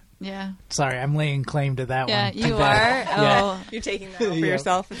 wow. yeah, Sorry, I'm laying claim to that yeah. one. You Too are. bad. Oh, You're taking that for Yeah.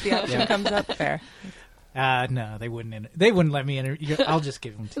 yourself if the option Yeah. comes up. Fair. No, they wouldn't. They wouldn't let me enter. I'll just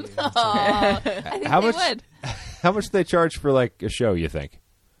give them to you. I think How they much- would. How much do they charge for like a show, you think?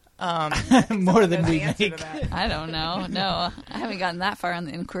 More than we answer make. to that. I don't know. No, I haven't gotten that far on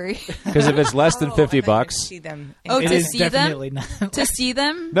the inquiry. Because if it's less than Oh, I thought $50, you could see them. Oh, It to is see them? definitely not. To see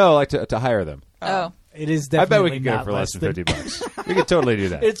them? no, like to hire them. Oh. It is I definitely bet we could get it not for less than than $50. We could totally do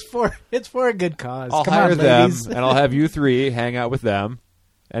that. It's for a good cause. I'll Come hire on, them, ladies. and I'll have you three hang out with them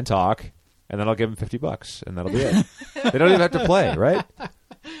and talk, and then I'll give them $50, and that'll be it. They don't even have to play, right?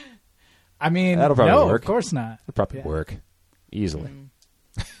 I mean, That'll probably no, work. of course not. It'll probably Yeah. work easily.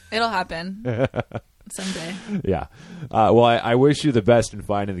 It'll happen someday. Yeah. Well, I wish you the best in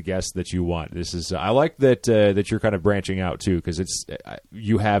finding the guests that you want. This is I like that that you're kind of branching out too, because it's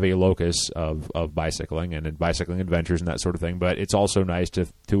you have a locus of bicycling and bicycling adventures and that sort of thing. But it's also nice to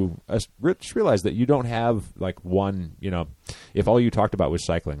just realize that you don't have like one. You know, if all you talked about was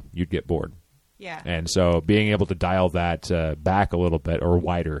cycling, you'd get bored. Yeah. And so being able to dial that back a little bit or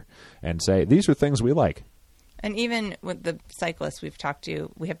wider and say these are things we like. And even with the cyclists we've talked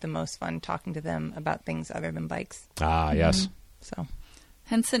to, we have the most fun talking to them about things other than bikes. Ah, yes. So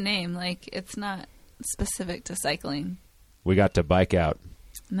Hence the name. Like, it's not specific to cycling. We got to bike out.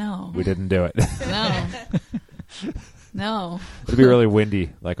 No. We didn't do it. No. No. It'd be really windy,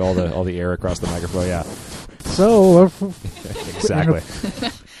 like all the air across the microphone. Yeah, So, exactly.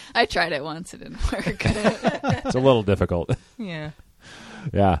 I tried it once. It didn't work. It's a little difficult. yeah.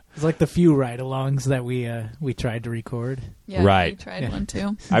 Yeah. it's like the few ride-alongs that we tried to record. Yeah, Right. We tried Yeah. one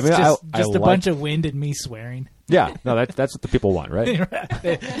too. I mean, It's just, I just a like- bunch of wind and me swearing. Yeah, no, that's what the people want, right?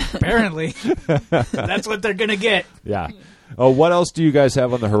 Apparently, that's what they're gonna get. Yeah. Oh, what else do you guys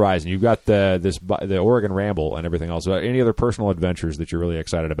have on the horizon? You've got the Oregon Ramble and everything else. Any other personal adventures that you're really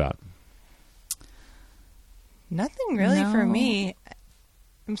excited about? Nothing really for No. me.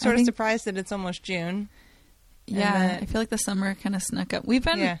 I'm sort of think- surprised that it's almost June. Yeah, that- I feel like the summer kind of snuck up. We've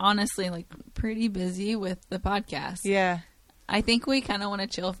been Yeah. honestly like pretty busy with the podcast. Yeah. I think we kind of want to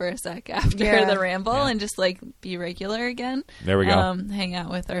chill for a sec after Yeah. the ramble Yeah. and just like be regular again. There we go. Hang out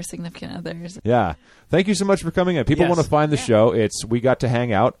with our significant others. Yeah. Thank you so much for coming in. People Yes. want to find the show. It's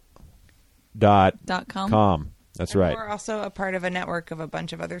wegottohangout.com. .com. That's And right. We're also a part of a network of a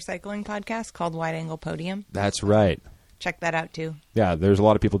bunch of other cycling podcasts called Wide Angle Podium. That's right. Check that out too. Yeah, there's a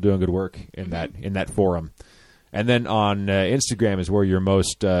lot of people doing good work in that forum. And then on Instagram is where you're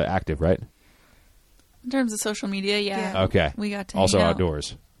most active, right? In terms of social media, yeah. Yeah. Okay. We got to Also hang out.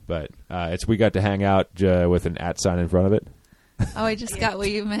 outdoors. But it's We Got to Hang Out with an @ sign in front of it. Oh, I just got what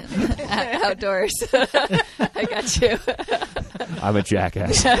you meant. Outdoors. I got you. I'm a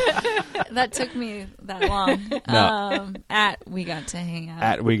jackass. That took me that long. No. At We Got to Hang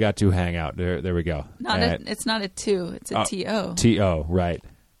Out. @ We Got to Hang Out. There we go. It's not a 2. It's a T-O. T-O, right.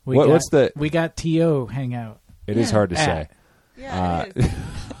 We What's the... We got To hangout. It is hard to At. say. Yeah, it is.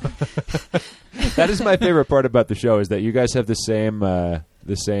 That is my favorite part about the show is that you guys have the same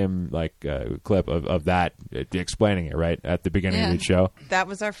clip of that explaining it right at the beginning of Yeah. each show. That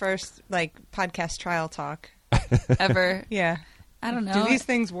was our first podcast trial talk. Ever. Yeah. I don't know. Do these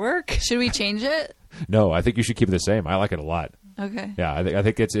things work? Should we change it? No, I think you should keep it the same. I like it a lot. Okay. Yeah, I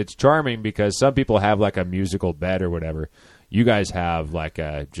think it's charming because some people have like a musical bed or whatever. You guys have like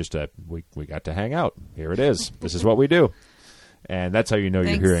we got to hang out. Here it is. This is what we do, and that's how you know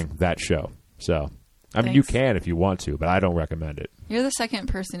Thanks. you're hearing that show. So, I mean, you Thanks. can if you want to, but I don't recommend it. You're the second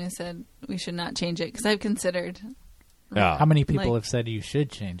person who said we should not change it because I've considered How many people Like- have said you should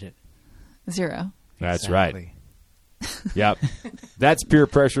change it? 0. That's Exactly. right. Yep. That's peer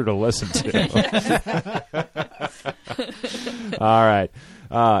pressure to listen to. All right.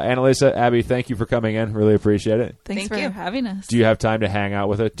 Annalisa, Abby, thank you for coming in. Really appreciate it. Thanks Thank for you. having us. Do you have time to hang out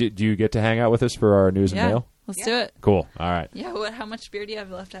with us? Do you get to hang out with us for our news and yeah. mail? Let's do it. Cool. All right. Yeah. How much beer do you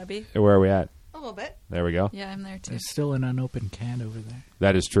have left, Abby? Where are we at? A little bit. There we go. Yeah, I'm there too. There's still an unopened can over there.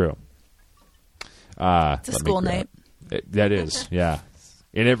 That is true. It's a let me school grab night. it. That is, yeah.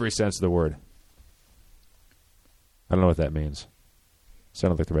 In every sense of the word. I don't know what that means.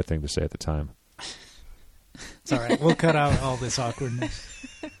 Sounded like the right thing to say at the time. It's all right. We'll cut out all this awkwardness.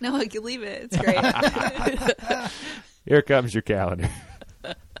 No, I can leave it. It's great. Here comes your calendar.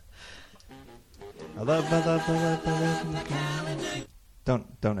 I love.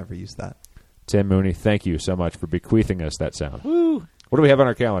 Don't ever use that. Tim Mooney, thank you so much for bequeathing us that sound. Woo. What do we have on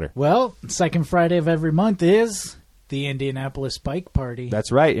our calendar? Well, second Friday of every month is the Indianapolis Bike Party.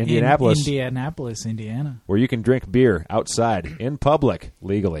 That's right, Indianapolis, In Indianapolis, Indiana. where you can drink beer outside in public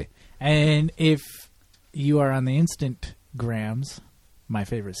legally. And if you are on the Instagrams, my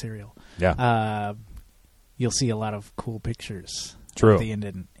favorite cereal, Yeah, you'll see a lot of cool pictures True. of the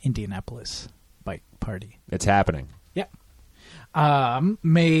Indianapolis Bike Party. it's happening. Yeah.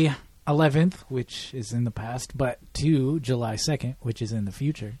 May 11th, which is in the past, but to July 2nd, which is in the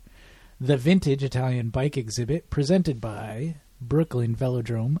future, the Vintage Italian Bike Exhibit presented by Brooklyn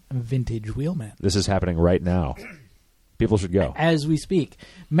Velodrome Vintage Wheelman. This is happening right now. People should go. As we speak.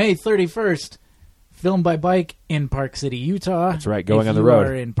 May 31st, Film by Bike in Park City, Utah. That's right, going If on the you road.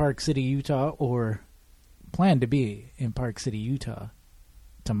 are in Park City, Utah, or plan to be in Park City, Utah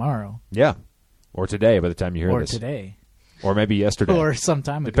tomorrow. Yeah. Or today by the time you hear Or this. today. Or maybe yesterday. Or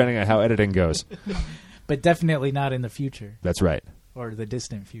sometime ago. depending on how editing goes. But definitely not in the future. That's right. Or the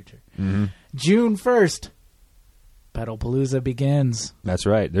distant future. Mm-hmm. June 1st, Pedalpalooza begins. That's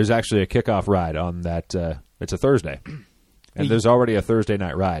right. There's actually a kickoff ride on that. It's a Thursday. And there's already a Thursday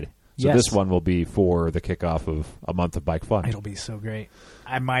night ride. So Yes. this one will be for the kickoff of a month of bike fun. It'll be so great.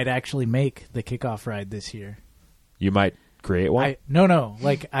 I might actually make the kickoff ride this year. You might create one? No.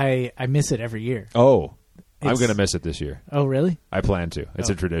 Like, I miss it every year. Oh. I'm It's- going to miss it this year. Oh, really? I plan to. It's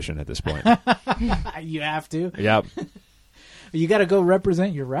a tradition at this point. You have to. Yep. You got to go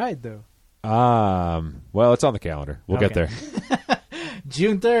represent your ride, though. Well, it's on the calendar. We'll get Okay. there.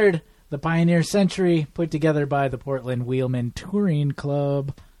 June 3rd, the Pioneer Century, put together by the Portland Wheelman Touring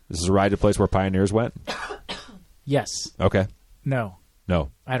Club. This is a ride to a place where pioneers went? Yes. Okay. No. No.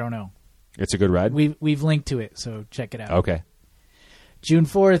 I don't know. It's a good ride? We've linked to it, so check it out. Okay. June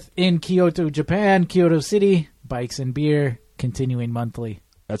 4th, in Kyoto, Japan, Kyoto City, Bikes and Beer, continuing monthly.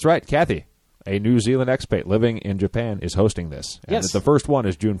 That's right. Kathy, a New Zealand expat living in Japan, is hosting this. And Yes. the first one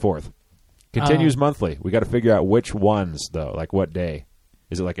is June 4th. Continues monthly. We got to figure out which ones, though. Like what day?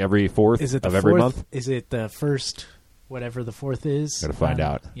 Is it like every 4th Is it the of every 4th? month? Is it the first, whatever the 4th is? Gotta find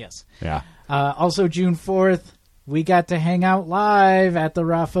out. Yes. Yeah. Also, June 4th, we got to hang out live at the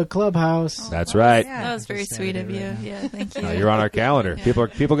Rafa Clubhouse. That's right. Yeah. That was very Just sweet added of it you. right now. Yeah, thank you. You're on our calendar.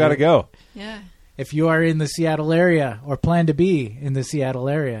 People got to go. Yeah. If you are in the Seattle area or plan to be in the Seattle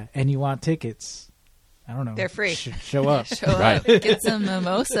area and you want tickets, I don't know. They're free. Show up. Show Right. up. Get some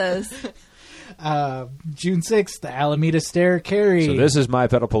mimosas. June 6th, the Alameda Stair Carry. So this is my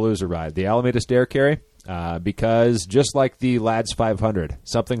Pedalpalooza ride, the Alameda Stair Carry, because just like the Lads 500,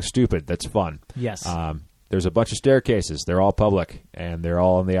 something stupid that's fun. Yes. There's a bunch of staircases. They're all public, and they're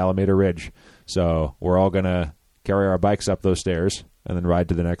all on the Alameda Ridge. So we're all going to carry our bikes up those stairs and then ride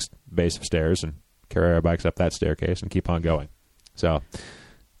to the next base of stairs and carry our bikes up that staircase and keep on going. So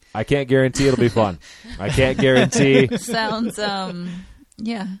I can't guarantee it'll be fun. I can't guarantee. Sounds,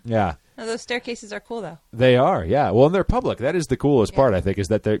 yeah. Yeah. No, those staircases are cool, though. They are, yeah. Well, and they're public. That is the coolest part, I think, is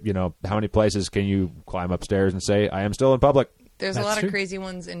that they're, how many places can you climb upstairs and say, I am still in public? There's That's a lot true. of crazy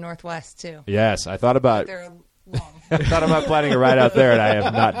ones in Northwest, too. Yes, I thought about They're long. planning a ride out there, and I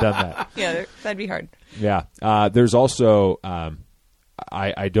have not done that. Yeah, that'd be hard. Yeah. There's also,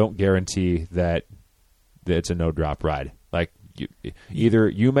 I don't guarantee that it's a no-drop ride. Like, either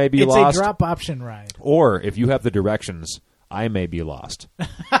you may be it's lost, a drop option ride. or if you have the directions, I may be lost.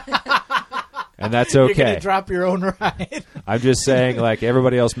 And that's You're going okay. to drop your own ride. I'm just saying, like,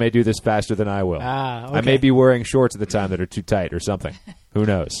 everybody else may do this faster than I will. Okay. I may be wearing shorts at the time that are too tight or something. Who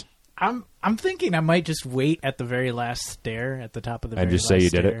knows? I'm thinking I might just wait at the very last stair at the top of the And very just say last you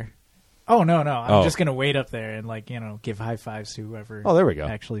did it? stair. Oh, no. I'm Oh. just going to wait up there and, give high fives to whoever Oh, there we go.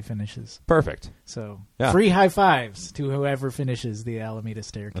 actually finishes. Perfect. So, Yeah. free high fives to whoever finishes the Alameda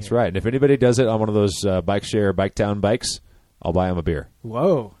Staircase. That's right. And if anybody does it on one of those Bike Share, Bike Town bikes, I'll buy them a beer.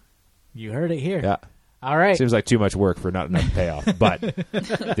 Whoa. You heard it here. Yeah. All right. Seems like too much work for not enough payoff, but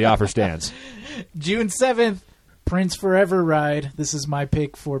the offer stands. June 7th, Prince Forever Ride. This is my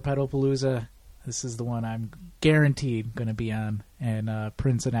pick for Pedalpalooza. This is the one I'm guaranteed going to be on. And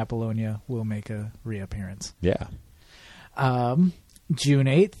Prince and Apollonia will make a reappearance. Yeah. June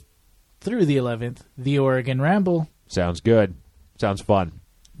 8th through the 11th, the Oregon Ramble. Sounds good. Sounds fun.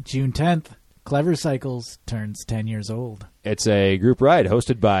 June 10th, Clever Cycles turns 10 years old. It's a group ride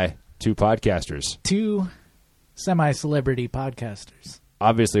hosted by two podcasters. Two semi-celebrity podcasters.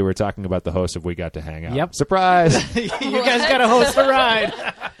 Obviously, we're talking about the hosts of We Got to Hang Out. Yep. Surprise! You guys got to host a ride.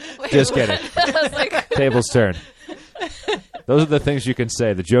 Just kidding. I was like, Tables turn. Those are the things you can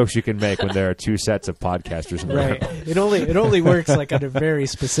say, the jokes you can make when there are two sets of podcasters in the Right. room. It only works like under very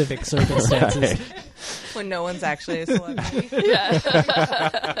specific circumstances. Right. When no one's actually a celebrity.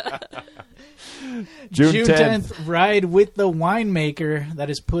 June June 10th. 10th, Ride with the Winemaker, that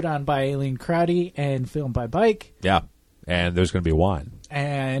is put on by Aileen Crowdy and filmed by Bike. Yeah. And there's going to be wine.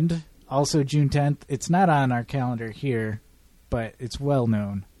 And also June 10th, it's not on our calendar here, but it's well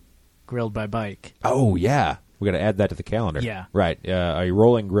known, Grilled by Bike. Oh, yeah. We got to add that to the calendar. Yeah. Right. A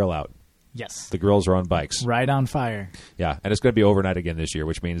rolling grill out. Yes. The girls are on bikes. Right on fire. Yeah, and it's going to be overnight again this year,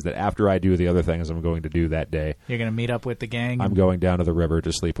 which means that after I do the other things I'm going to do that day, You're going to meet up with the gang. I'm going down to the river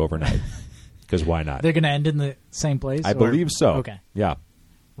to sleep overnight. Because why not? They're going to end in the same place? I or- believe so. Okay. Yeah.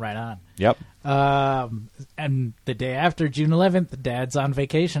 Right on. Yep. And the day after, June 11th, Dad's on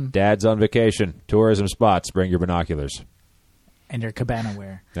vacation. Dad's on vacation. Tourism spots. Bring your binoculars. And your cabana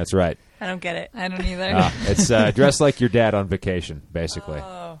wear. That's right. I don't get it. I don't either. It's dress like your dad on vacation, basically.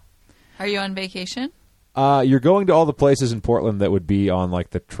 Oh. Are you on vacation? You're going to all the places in Portland that would be on like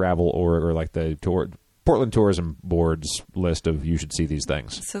the travel or like the Portland Tourism Board's list of you should see these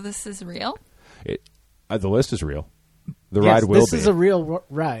things. So this is real? The list is real. The Yes, ride will this be. is a real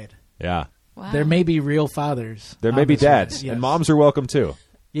ride. Yeah. Wow. There may be real fathers. There on may be this ride. dads. Yes. And moms are welcome too.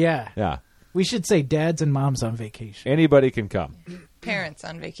 Yeah. Yeah. We should say dads and moms on vacation. Anybody can come. Parents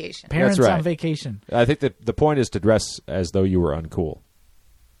on vacation. Parents That's right. on vacation. I think that the point is to dress as though you were uncool.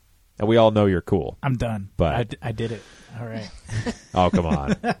 And we all know you're cool. I'm done. But- I did it. All right. Oh, come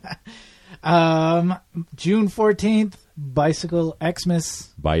on. June 14th, Bicycle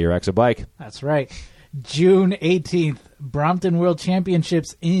Xmas. Buy your ex a bike. That's right. June 18th, Brompton World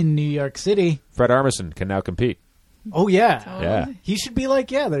Championships in New York City. Fred Armisen can now compete. Oh, yeah. Totally. Yeah. He should be like,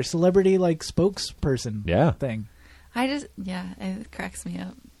 their celebrity, like, spokesperson Yeah. thing. It cracks me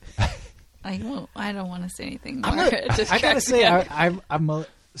up. I don't want to say anything more. I It just gotta cracks say, me up. I'm a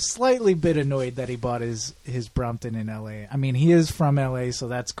slightly bit annoyed that he bought his Brompton in L.A. I mean, he is from L.A., so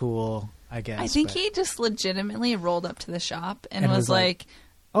that's cool, I guess. I think but- he just legitimately rolled up to the shop and, And was was like, like,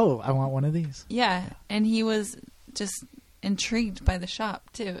 Oh, I want one of these. yeah. And he was just intrigued by the shop,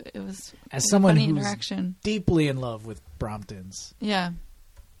 too. It was As a someone funny who's interaction. deeply in love with Bromptons Yeah.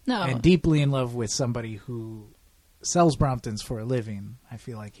 No. and deeply in love with somebody who sells Bromptons for a living, I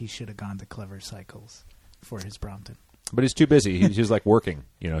feel like he should have gone to Clever Cycles for his Brompton. But he's too busy. He's just like working,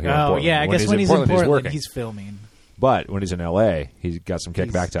 here in Portland. I guess when he's in Portland, he's working. he's filming. But when he's in L.A., he's got some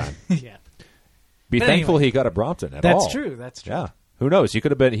kickback time. Yeah, Be But thankful anyway. he got a Brompton at all. that's true. That's true. Yeah. Who knows? He could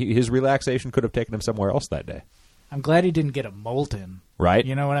have been. His relaxation could have taken him somewhere else that day. I'm glad he didn't get a Molten. Right?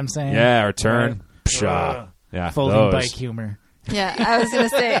 You know what I'm saying? Yeah, or turn. Right. Pshaw. Yeah, Folding those. bike humor. Yeah, I was going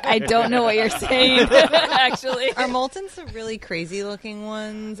to say, I don't know what you're saying, actually. Are Moltons the really crazy looking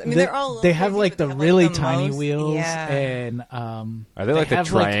ones? I mean, they're all. a little They have crazy, like but the they have, really the tiny most- wheels, Yeah. and Are they like the have,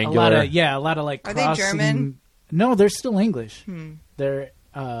 triangular? a lot of like Are they crossing. German? No, they're still English. Hmm. They're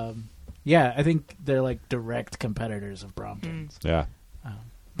I think they're like direct competitors of Bromptons. Yeah.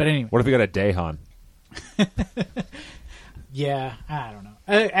 But anyway, What if we got a Dahan? yeah, I don't know.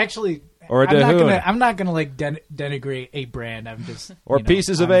 Actually, Or a I'm not Dahoon. gonna. I'm not gonna like denigrate a brand. I'm just Or you know,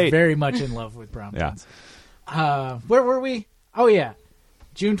 Pieces of I'm Eight. Very much in love with Bromptons. Where were we? Oh yeah,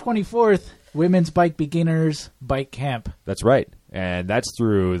 June 24th, Women's Bike Beginners Bike Camp. That's right. And that's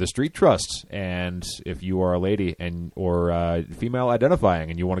through the Street Trust. And if you are a lady or female identifying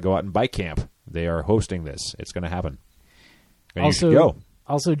and you want to go out and bike camp, they are hosting this. It's going to happen. And you should go.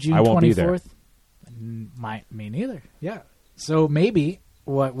 Also, June I won't be there. 24th. Me neither. Yeah. So maybe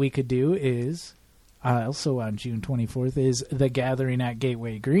what we could do is also on June 24th is the gathering at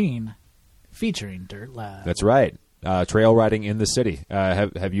Gateway Green, featuring Dirt Lab. That's right. Trail riding in the city.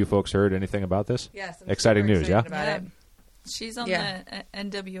 Have you folks heard anything about this? Yes. I'm Exciting super news, yeah? excited About it. She's on Yeah. the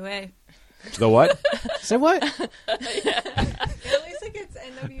NWA. The what? Say what? At least like it's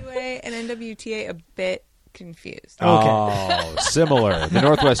NWA and NWTA a bit confused. Oh, similar. The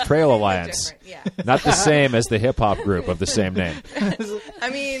Northwest Trail Alliance. Different, yeah. Not the same as the hip-hop group of the same name.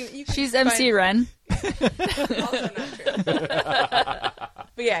 I mean, you can She's find- MC Ren. Also not true.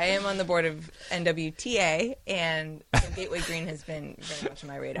 But yeah, I am on the board of NWTA, and Gateway Green has been very much on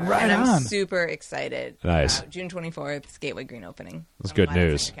my radar. Right and I'm on. super excited. Nice. About June 24th, it's Gateway Green opening. That's So good I'm glad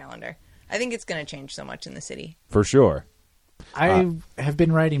it's news. on your calendar. I think it's going to change so much in the city. For sure. I have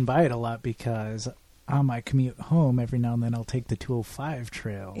been riding by it a lot because on my commute home, every now and then I'll take the 205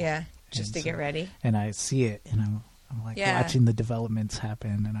 trail. Yeah, just to And get so- ready. And I see it, and I'm like Yeah. watching the developments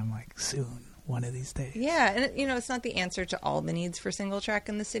happen, and I'm like, soon, one of these days. Yeah, and it's not the answer to all the needs for single track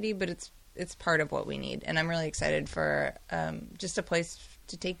in the city, but it's part of what we need. And I'm really excited for just a place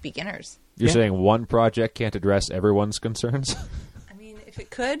to take beginners. You're Yeah. saying one project can't address everyone's concerns? I mean, if it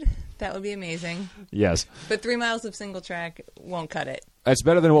could, that would be amazing. Yes. But 3 miles of single track won't cut it. That's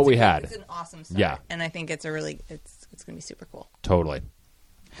better than what we had. It's an awesome start. Yeah. And I think it's it's going to be super cool. Totally.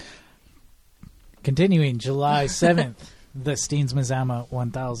 Continuing, July 7th, the Steens Mazama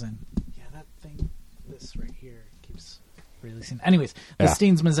 1000. Yeah, that thing, this right here, keeps releasing. Anyways, the Yeah.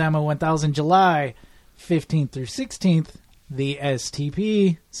 Steens Mazama 1000, July 15th through 16th, the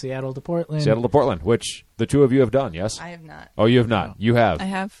STP, Seattle to Portland. Seattle to Portland, which the two of you have done, yes? I have not. Oh, you have not. No. You have. I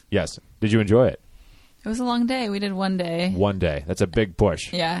have. Yes. Did you enjoy it? It was a long day. We did 1 day. 1 day. That's a big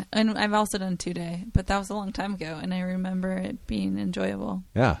push. Yeah, and I've also done 2 day, but that was a long time ago, and I remember it being enjoyable.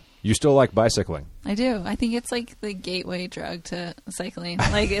 Yeah. You still like bicycling. I do. I think it's like the gateway drug to cycling.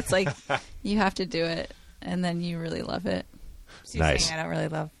 Like, it's like you have to do it, and then you really love it. So you're Nice. saying I don't really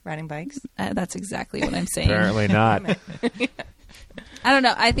love riding bikes? That's exactly what I'm saying. Apparently not. I don't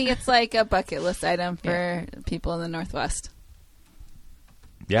know. I think it's like a bucket list item for people in the Northwest.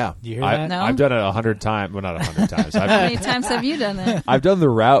 Yeah. You hear that? No? I've done it 100 times. Well, not 100 times. How many times have you done it? I've done the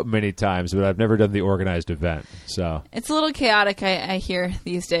route many times, but I've never done the organized event. So, It's a little chaotic, I hear,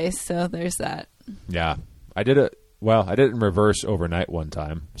 these days, so there's that. yeah. I did it. Well, I did it in reverse overnight one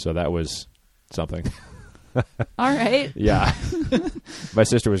time, so that was something. All right. Yeah. My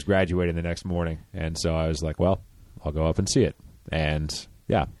sister was graduating the next morning, and so I was like, well, I'll go up and see it. And,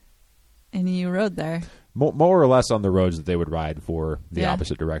 yeah. And you rode there. More or less on the roads that they would ride for the Yeah.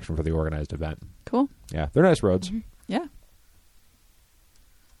 opposite direction for the organized event. Cool. Yeah. They're nice roads. Yeah.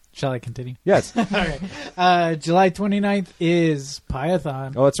 Shall I continue? Yes. All right. July 29th is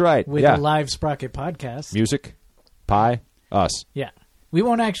Pie-a-thon Oh, that's right. with yeah. a live Sprocket podcast. Music, pie, us. Yeah. We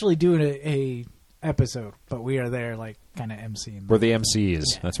won't actually do a episode, but we are there, like, kind of emceeing. We're the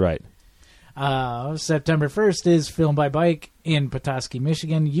MCs. That's right. September 1st is Film by Bike in Petoskey,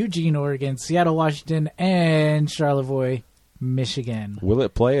 Michigan, Eugene, Oregon, Seattle, Washington, and Charlevoix, Michigan. Will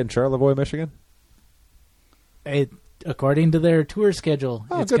it play in Charlevoix, Michigan? According to their tour schedule,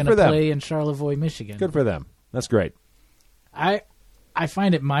 Oh, it's good going for to them. play in Charlevoix, Michigan. Good for them. That's great. I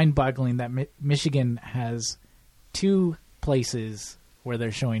find it mind-boggling that Michigan has 2 places where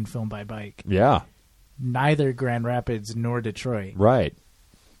they're showing Film by Bike. Yeah. Neither Grand Rapids nor Detroit, Right.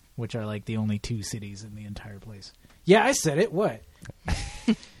 which are like the only 2 cities in the entire place. Yeah, I said it. What?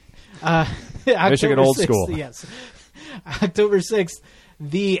 Michigan October old 6th, school. Yes. October 6th,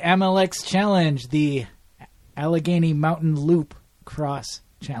 the MLX Challenge, the Allegheny Mountain Loop Cross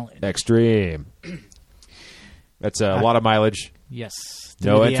Challenge. Extreme. That's a lot of mileage. Yes.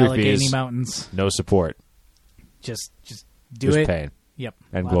 No through the entry Allegheny fees. Mountains. No support. Just do Just it. pain. Yep.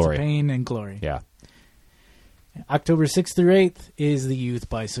 And Lots glory. of pain and glory. Yeah. October 6th through 8th is the Youth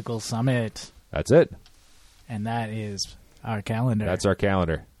Bicycle Summit. That's it. And that is our calendar. That's our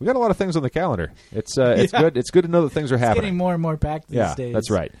calendar. We got a lot of things on the calendar. It's good. It's good to know that things are It's happening. getting more and more packed these Yeah, days. that's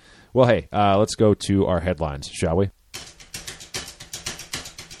right. Well, hey, let's go to our headlines, shall we?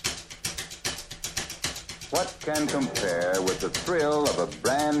 What can compare with the thrill of a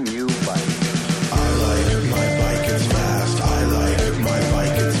brand new bike? I like my bike, it's fast. I like my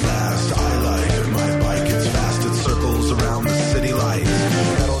bike, it's fast. I like my bike, it's fast. It circles around the city lights.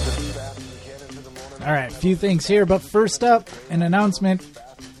 All right, a few things here, but first up, an announcement.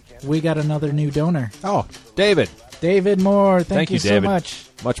 We got another new donor. Oh, David. David Moore, thank you so David. much.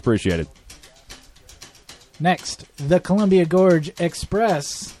 Much appreciated. Next, the Columbia Gorge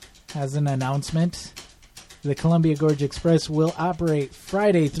Express has an announcement. The Columbia Gorge Express will operate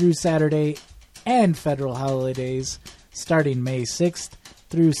Friday through Saturday and federal holidays starting May 6th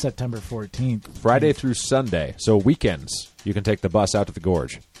through September 14th. Friday through Sunday, so weekends, you can take the bus out to the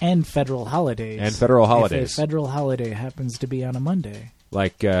gorge. And federal holidays. And federal holidays. If a federal holiday happens to be on a Monday.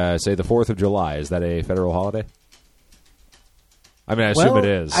 Like, say, the 4th of July. Is that a federal holiday? I mean, I assume it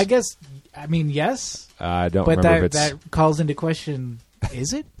is. I guess, yes. I don't But remember if that it's... calls into question,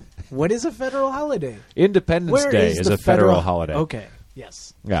 is it? What is a federal holiday? Independence Where Day is is the a federal holiday. Okay,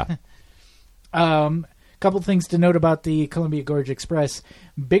 yes. Yeah. Couple things to note about the Columbia Gorge Express.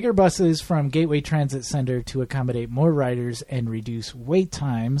 Bigger buses from Gateway Transit Center to accommodate more riders and reduce wait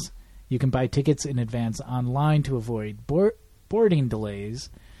times. You can buy tickets in advance online to avoid boarding delays.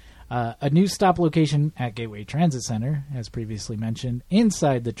 A new stop location at Gateway Transit Center, as previously mentioned,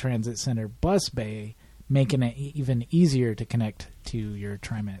 inside the Transit Center bus bay, making it even easier to connect to your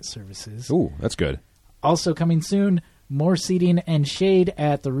TriMet services. Ooh, that's good. Also coming soon, more seating and shade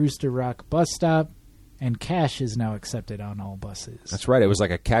at the Rooster Rock bus stop, and cash is now accepted on all buses. That's right. It was like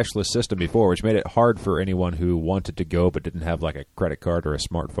a cashless system before, which made it hard for anyone who wanted to go but didn't have like a credit card or a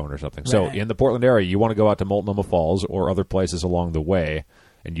smartphone or something. So Right. in the Portland area, you want to go out to Multnomah Falls or other places along the way,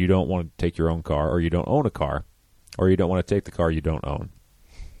 and you don't want to take your own car, or you don't own a car, or you don't want to take the car you don't own.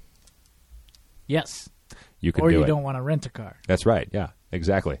 Yes. You can Or do you it. don't want to rent a car. That's right. Yeah,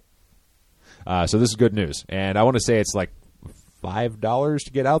 exactly. So this is good news. And I want to say it's like $5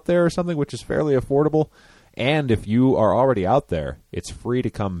 to get out there or something, which is fairly affordable. And if you are already out there, it's free to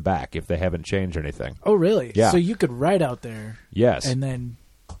come back if they haven't changed anything. Oh, really? Yeah. So you could ride out there Yes. and then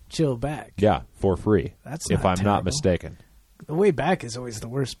chill back. Yeah, for free. That's if not I'm not terrible. mistaken. The way back is always the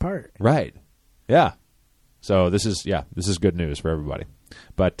worst part. Right. Yeah. So this is good news for everybody.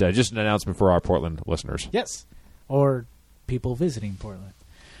 But just an announcement for our Portland listeners. Yes. Or people visiting Portland.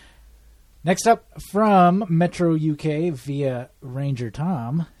 Next up from Metro UK via Ranger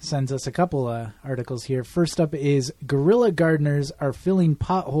Tom sends us a couple articles here. First up is guerrilla gardeners are filling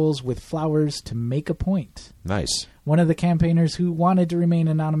potholes with flowers to make a point. Nice. One of the campaigners who wanted to remain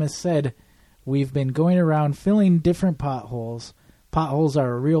anonymous said, "We've been going around filling different potholes. Potholes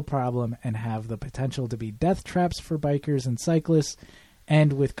are a real problem and have the potential to be death traps for bikers and cyclists.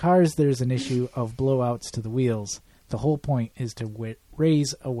 And with cars, there's an issue of blowouts to the wheels. The whole point is to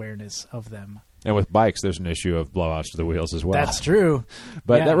raise awareness of them." And with bikes, there's an issue of blowouts to the wheels as well. That's true.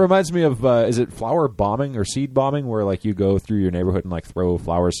 But Yeah. that reminds me of, is it flower bombing or seed bombing, where like you go through your neighborhood and like throw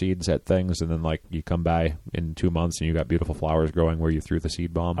flower seeds at things, and then like you come by in 2 months and you got beautiful flowers growing where you threw the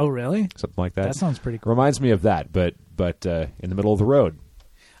seed bomb. Oh, really? Something like that. That sounds pretty cool. Reminds me of that, but in the middle of the road.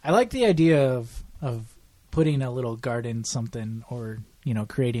 I like the idea of putting a little garden something or,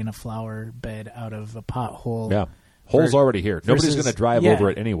 creating a flower bed out of a pothole. Yeah. Hole's already here. Nobody's versus- going to drive yeah. over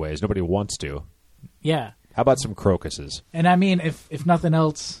it anyways. Nobody wants to. Yeah. How about some crocuses? And I mean, if nothing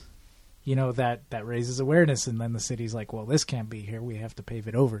else, that raises awareness, and then the city's like, well, this can't be here. We have to pave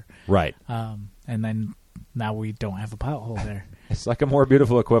it over. Right. And then now we don't have a pothole there. It's like a more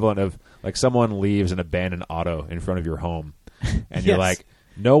beautiful equivalent of like someone leaves an abandoned auto in front of your home, and you're Yes. like,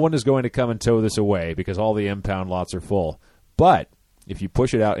 no one is going to come and tow this away because all the impound lots are full. But if you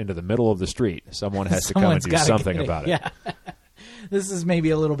push it out into the middle of the street, someone has to come and Someone's do gotta something get about it. Yeah. This is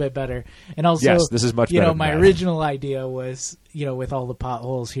maybe a little bit better. And also, Yes, this is much better than my that. original idea was, with all the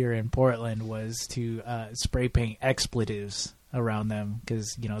potholes here in Portland, was to spray paint expletives around them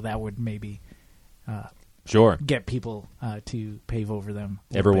because, that would maybe Sure. get people to pave over them.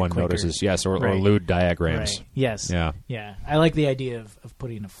 a little Everyone bit quicker. notices, yes, or Right. lewd diagrams. Right. Yes. Yeah. Yeah. I like the idea of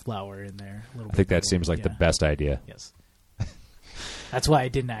putting a flower in there. A little I think bit that seems like the yeah. best idea. Yes. That's why I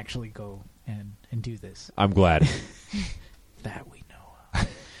didn't actually go and do this. I'm glad. That we know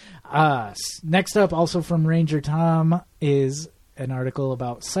of. Next up, also from Ranger Tom, is an article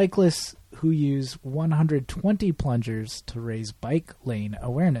about cyclists who use 120 plungers to raise bike lane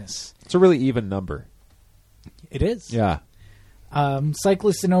awareness. It's a really even number. It is. Yeah.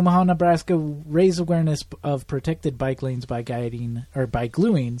 Cyclists in Omaha, Nebraska raise awareness of protected bike lanes by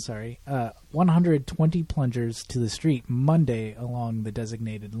gluing 120 plungers to the street Monday along the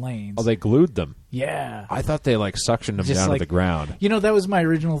designated lanes. Oh, they glued them. Yeah. I thought they like suctioned them Just down like- to the ground. That was my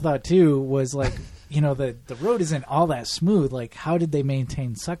original thought too, was like, the road isn't all that smooth. Like, how did they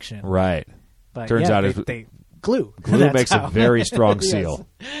maintain suction? Right. But Turns yeah, out they glue. Glue That's makes how. a very strong Yes. seal.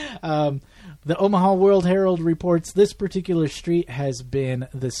 The Omaha World Herald reports this particular street has been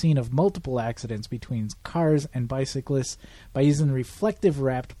the scene of multiple accidents between cars and bicyclists. By using reflective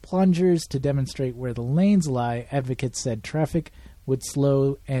wrapped plungers to demonstrate where the lanes lie, advocates said traffic would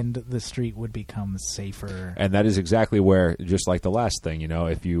slow and the street would become safer. And that is exactly where, just like the last thing,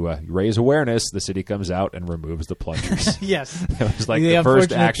 if you raise awareness, the city comes out and removes the plungers. Yes. That was like the the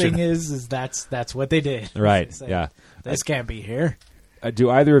first unfortunate action. thing is that's what they did. Right, They said, yeah. This can't be here.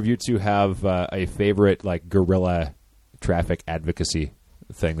 Do either of you two have a favorite like guerrilla traffic advocacy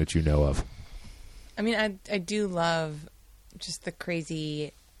thing that you know of? I mean, I do love just the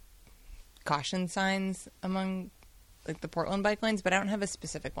crazy caution signs among like the Portland bike lanes, but I don't have a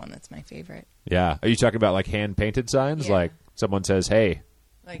specific one that's my favorite. Yeah. Are you talking about like hand painted signs? Yeah. Like someone says, "Hey,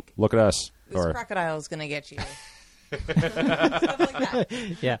 Like look at us." this Or crocodile is going to get you. Stuff like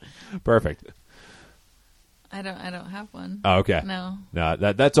that. Yeah. perfect. I don't have one. Oh, okay. No. No,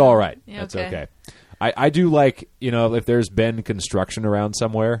 that's all right. Yeah, That's okay. okay. I do like, if there's been construction around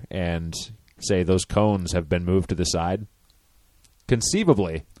somewhere and say those cones have been moved to the side,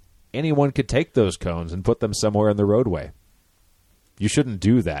 conceivably anyone could take those cones and put them somewhere in the roadway. You shouldn't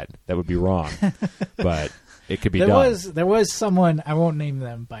do that. That would be wrong. But it could be done. There was someone, I won't name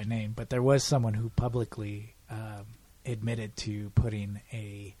them by name, but there was someone who publicly admitted to putting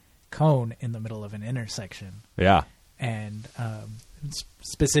a cone in the middle of an intersection, Yeah. and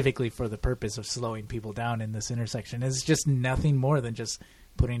specifically for the purpose of slowing people down in this intersection. It's just nothing more than just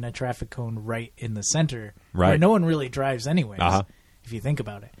putting a traffic cone right in the center, where Right. no one really drives anyways, Uh-huh. if you think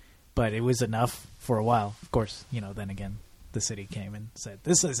about it. But it was enough for a while. Of course, then again, the city came and said,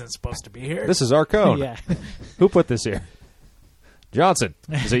 this isn't supposed to be here. This is our cone. Yeah. Who put this here? Johnson.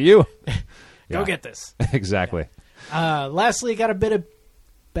 Is it you? Go Yeah. get this. Exactly. Lastly, got a bit of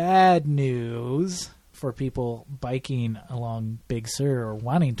bad news for people biking along Big Sur or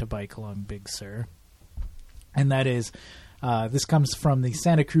wanting to bike along Big Sur. And that is This comes from the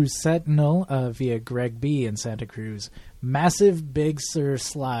Santa Cruz Sentinel via Greg B. in Santa Cruz. Massive Big Sur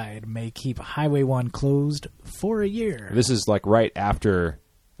slide may keep Highway 1 closed for a year. This is like right after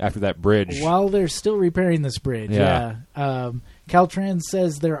that bridge. While they're still repairing this bridge, Yeah. Caltrans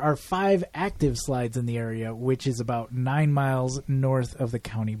says there are 5 active slides in the area, which is about 9 miles north of the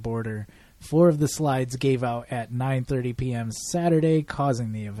county border. 4 of the slides gave out at 9:30 p.m. Saturday,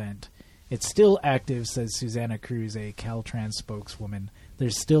 causing the event. It's still active, says Susanna Cruz, a Caltrans spokeswoman.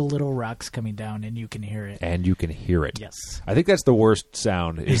 There's still little rocks coming down, and you can hear it. And you can hear it. Yes. I think that's the worst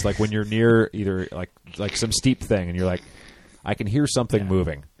sound, is like when you're near either like some steep thing and you're like, I can hear something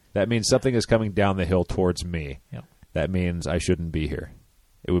moving. That means something is coming down the hill towards me. Yep. That means I shouldn't be here.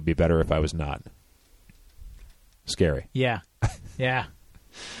 It would be better if I was not. Scary. Yeah. Yeah.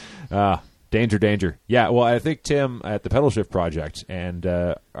 Danger, danger. Yeah, well, I think Tim at the Pedal Shift Project, and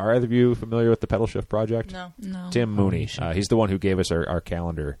are either of you familiar with the Pedal Shift Project? No. Tim Mooney. you should. He's the one who gave us our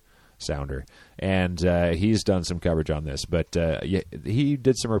calendar sounder, and he's done some coverage on this. But he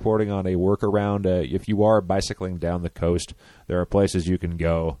did some reporting on a workaround. If you are bicycling down the coast, there are places you can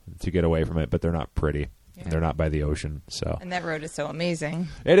go to get away from it, but they're not pretty. Yeah. They're not by the ocean, so And that road is so amazing.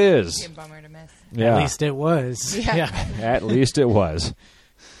 it is. Be a bummer to miss. Yeah, At least it was. Yeah. at least it was.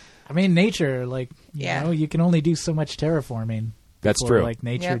 I mean, nature, like, you Yeah. know, you can only do so much terraforming. That's before, true. Like,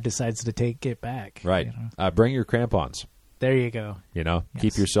 nature Yep. decides to take it back. Right. You know? Bring your crampons. There you go. You know, Yes.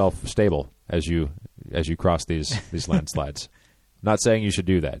 keep yourself stable as you cross these landslides. Not saying you should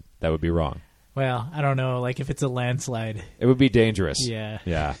do that. That would be wrong. Well, I don't know. Like, if it's a landslide. It would be dangerous. Yeah.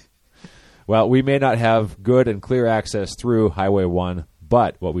 Yeah. Well, we may not have good and clear access through Highway 1,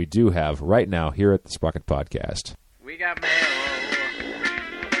 but what we do have right now here at the Sprocket Podcast. We got mail.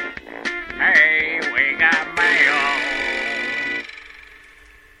 Hey, we got mail.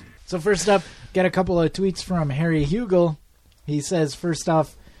 So first up, got a couple of tweets from Harry Hugel. He says, first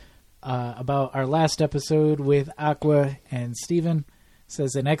off, about our last episode with Aqua and Steven.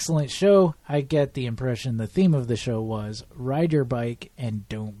 Says, an excellent show. I get the impression the theme of the show was ride your bike and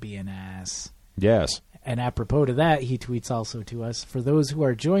don't be an ass. Yes. And apropos to that, he tweets also to us, for those who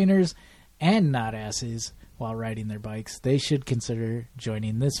are joiners and not asses while riding their bikes, they should consider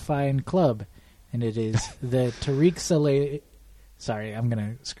joining this fine club. And it is the Tariq Saleh... Sorry, I'm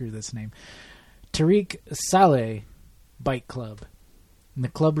going to screw this name. Tariq Saleh Bike Club. And the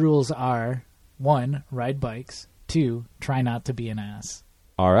club rules are, 1, ride bikes. 2, try not to be an ass.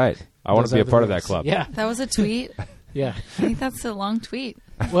 All right. I want Those to be are a the part of that rules. club. Yeah, That was a tweet. yeah. I think that's a long tweet.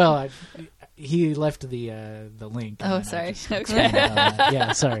 Well, he left the link. and Oh, then I sorry. just- Okay.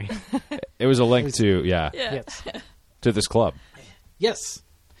 yeah, sorry. It was a link to, Yeah. Yes. to this club. Yes.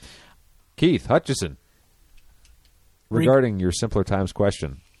 Keith Hutchison, regarding your Simpler Times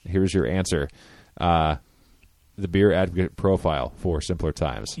question, here's your answer. The beer advocate profile for Simpler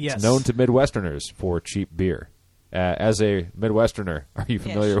Times. Yes. It's known to Midwesterners for cheap beer. As a Midwesterner, are you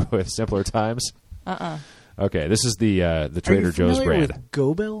familiar with Simpler Times? Okay, this is the Trader Joe's brand. With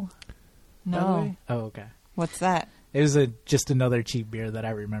Go-Bill? by the No. way? Oh, okay. What's that? It was just another cheap beer that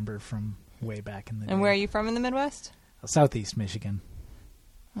I remember from way back in the day. And where are you from in the Midwest? Southeast Michigan.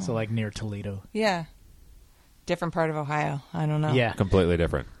 So, like, near Toledo. Yeah. Different part of Ohio. I don't know. Yeah. Completely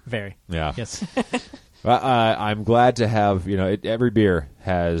different. Very. Yeah. Yes. Well, I'm glad to have, every beer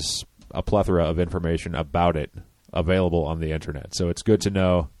has a plethora of information about it available on the internet. So it's good to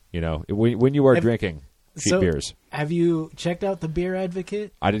know, when you are drinking cheap beers. Have you checked out the Beer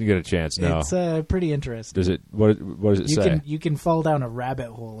Advocate? I didn't get a chance, no. It's pretty interesting. Does it? What does it say? You can fall down a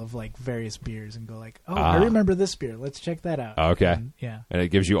rabbit hole of like various beers and go like, oh, Ah. I remember this beer. Let's check that out. Okay. And, yeah. And it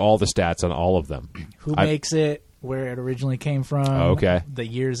gives you all the stats on all of them. Who I- makes it? Where it originally came from? Okay. The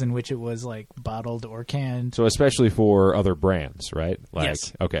years in which it was like bottled or canned. So especially for other brands, right? Like,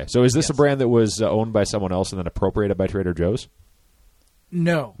 Yes. Okay. So is this a Yes. brand that was owned by someone else and then appropriated by Trader Joe's?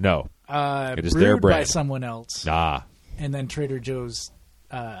 No. No. It is brewed their by brand. someone else, Ah, and then Trader Joe's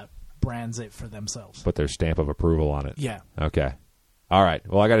brands it for themselves. put their stamp of approval on it. Yeah. Okay. All right.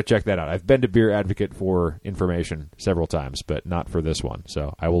 Well, I got to check that out. I've been to Beer Advocate for information several times, but not for this one.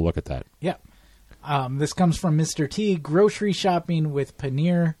 So I will look at that. Yeah. This comes from Mr. T. Grocery shopping with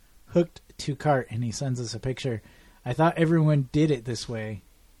paneer hooked to cart, and he sends us a picture. I thought everyone did it this way.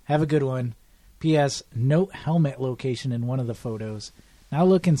 Have a good one. P.S. Note helmet location in one of the photos. Now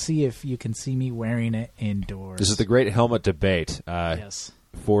look and see if you can see me wearing it indoors. This is the great helmet debate. Yes.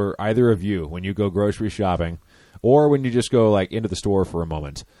 For either of you, when you go grocery shopping or when you just go like into the store for a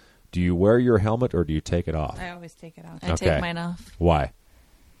moment, do you wear your helmet or do you take it off? I always take it off. I Okay. take mine off. Why?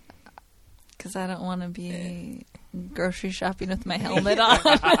 because I don't want to be grocery shopping with my helmet on. It's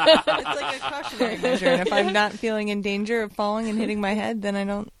like a cautionary measure. And if I'm not feeling in danger of falling and hitting my head, then I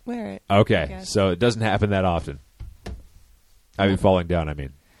don't wear it. Okay, so it doesn't happen that often. I mean, falling down, I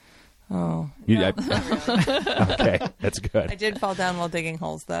mean. Oh. Okay, that's good. I did fall down while digging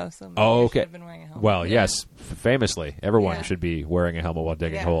holes, though. So maybe Oh, I okay. should have been wearing a helmet. Well, yes, famously, everyone Yeah. should be wearing a helmet while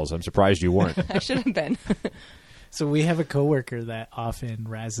digging Yeah. holes. I'm surprised you weren't. I should have been. So we have a coworker that often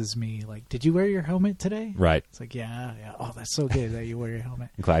razzes me, like, "Did you wear your helmet today?" Right. It's like, yeah. Oh, that's so good that you wear your helmet.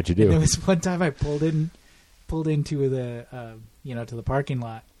 I'm glad you And there do. was one time I pulled into the to the parking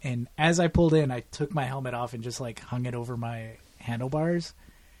lot, and as I pulled in, I took my helmet off and just like hung it over my handlebars.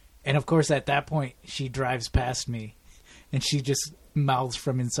 And of course, at that point, she drives past me, and she just mouths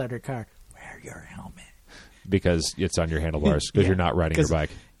from inside her car, "Wear your helmet." Because it's on your handlebars, because Yeah, you're not riding your 'cause-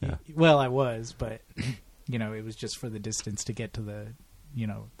 bike. Yeah. Well, I was, but it was just for the distance to get to the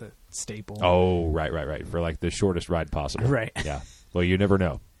staple. Oh, right. For like the shortest ride possible. Right. Yeah. Well, you never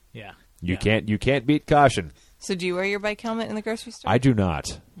know. Yeah. You can't beat caution. So do you wear your bike helmet in the grocery store? I do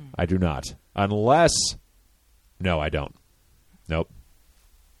not. I do not. Unless, no, I don't.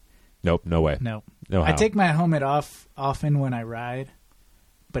 Nope. No way. No. No I how. take my helmet off often when I ride,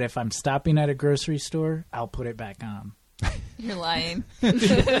 but if I'm stopping at a grocery store, I'll put it back on. You're lying. He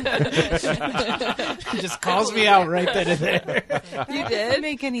just calls me out right then and there. You Doesn't did?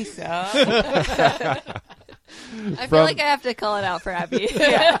 make any sense. I feel like I have to call it out for Abby.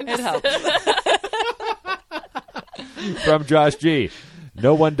 Yeah, it helps. From Josh G.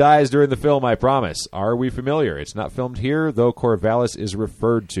 No one dies during the film, I promise. Are we familiar? It's not filmed here, though Corvallis is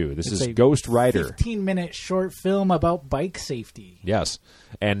referred to. This It's is a Ghost Rider. 15-minute short film about bike safety. Yes.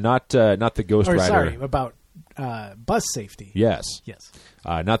 And not the Ghost Or Rider. sorry, about bus safety. Yes. Yes.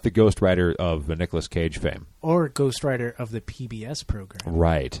 Not the Ghost Rider of Nicolas Cage fame. Or Ghost Rider of the PBS program.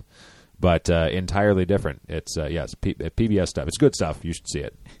 Right. But entirely different. It's PBS stuff. It's good stuff. You should see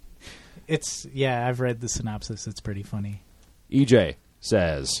it. I've read the synopsis. It's pretty funny. EJ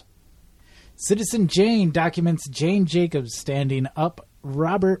says, Citizen Jane documents Jane Jacobs standing up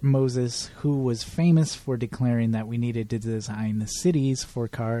Robert Moses, who was famous for declaring that we needed to design the cities for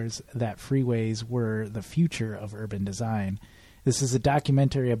cars, that freeways were the future of urban design. This is a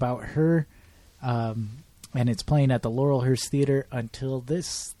documentary about her, and it's playing at the Laurelhurst Theater until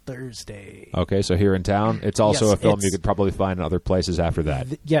this Thursday. okay, so here in town. It's also Yes, a film it's- you could probably find in other places after that.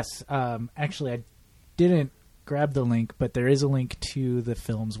 Yes. Actually, I didn't grab the link, but there is a link to the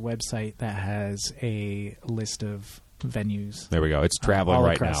film's website that has a list of venues. There we go. It's traveling all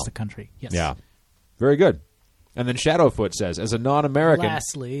right across now. the country. Yes. Yeah. Very good. And then Shadowfoot says, as a non-American...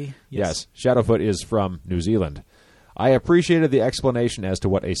 Lastly, Yes, Shadowfoot is from New Zealand. I appreciated the explanation as to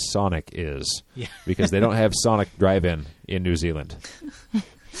what a Sonic is. Yeah. Because they don't have Sonic Drive-In in New Zealand.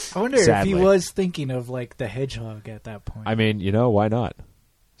 I wonder if Sadly. he was thinking of like the hedgehog at that point. I mean, why not?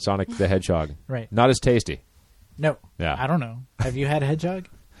 Sonic the Hedgehog. Right. Not as tasty. No. Yeah. I don't know. Have you had hedgehog?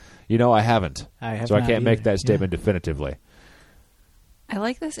 I haven't. I have so I not can't make either. that statement definitively. I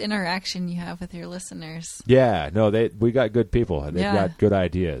like this interaction you have with your listeners. Yeah, no, we got good people. They've Yeah. got good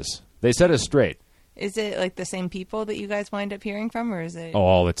ideas. They set us straight. Is it like the same people that you guys wind up hearing from, or is it? Oh,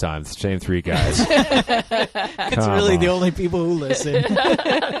 all the time. The same three guys. It's really the only people who listen.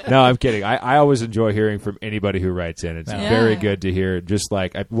 No, I'm kidding. I always enjoy hearing from anybody who writes in. It's Yeah. very good to hear. Just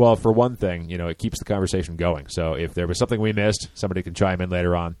like, for one thing, it keeps the conversation going. So if there was something we missed, somebody can chime in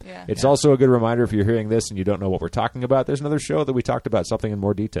later on. Yeah. It's also a good reminder if you're hearing this and you don't know what we're talking about. There's another show that we talked about something in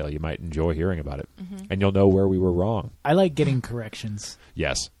more detail. You might enjoy hearing about it, and you'll know where we were wrong. I like getting corrections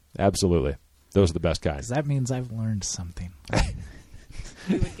Yes, absolutely. Those are the best kinds. because that means I've learned something.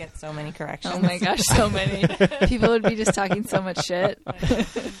 You would get so many corrections. Oh my gosh, so many. People would be just talking so much shit.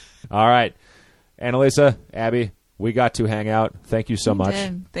 All right, Annalisa, Abby, we got to hang out. Thank you so much.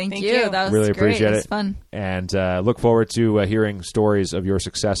 Thank Thank you. you. That was Really great. appreciate It was it. fun. And look forward to hearing stories of your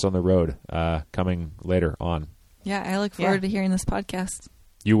success on the road coming later on. Yeah, I look forward to hearing this podcast.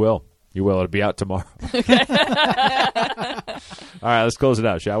 You will. It'll be out tomorrow. All right, let's close it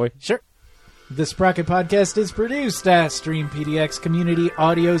out, shall we? Sure. The Sprocket Podcast is produced at Stream PDX Community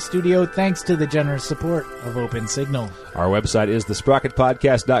Audio Studio thanks to the generous support of Open Signal. Our website is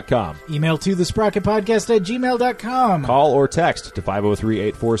thesprocketpodcast.com. Email to thesprocketpodcast@gmail.com. Call or text to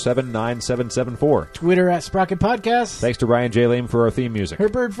 503-847-9774. Twitter at Sprocket Podcast. Thanks to Ryan J. Lame for our theme music.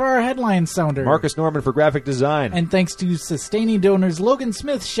 Herbert for our headline sounder. Marcus Norman for graphic design. And thanks to sustaining donors Logan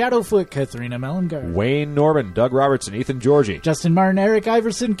Smith, Shadowfoot, Katharina Mellengard, Wayne Norman, Doug Robertson, Ethan Georgie, Justin Martin, Eric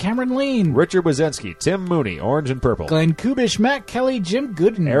Iverson, Cameron Lean, Richard Victor Wazenski, Tim Mooney, orange and purple. Glenn Kubish, Matt Kelly, Jim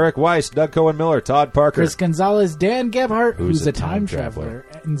Gooden. Eric Weiss, Doug Cohen-Miller, Todd Parker. Chris Gonzalez, Dan Gebhardt, who's a time traveler.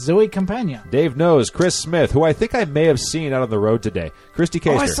 And Zoe Campagna. Dave Knows, Chris Smith, who I think I may have seen out on the road today. Christy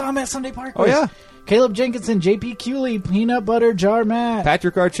Kaster. Oh, I saw him at Sunday Park. Oh, yeah? Caleb Jenkinson, JP Cooley, Peanut Butter Jar Matt.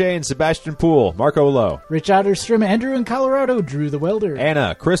 Patrick Archain, Sebastian Poole, Marco Lowe. Rich Otterstrom, Andrew in Colorado, Drew the Welder.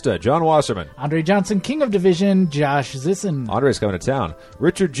 Anna, Krista, John Wasserman. Andre Johnson, King of Division, Josh Zisson. Andre's coming to town.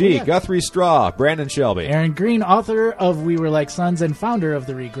 Richard G, Guthrie Straw, Brandon Shelby. Aaron Green, author of We Were Like Sons and founder of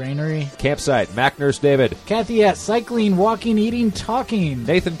the Regranary. Campsite, Mac Nurse David. Kathy at Cycling, Walking, Eating, Talking.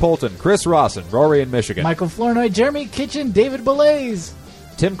 Nathan Polton, Chris Rawson, Rory in Michigan. Michael Flournoy, Jeremy Kitchen, David Belays.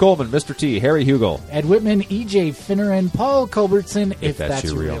 Tim Coleman, Mr. T, Harry Hugel. Ed Whitman, EJ Finneran, Paul Culbertson, if that's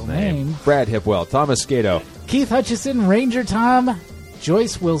your real name. Brad Hipwell, Thomas Skato. Keith Hutchison, Ranger Tom,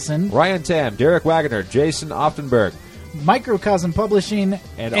 Joyce Wilson. Ryan Tam, Derek Wagner, Jason Oftenberg. Microcosm Publishing.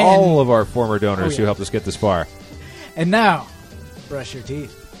 And all of our former donors who helped us get this far. And now, brush your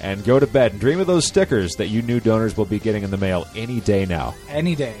teeth. And go to bed and dream of those stickers that you new donors will be getting in the mail any day now.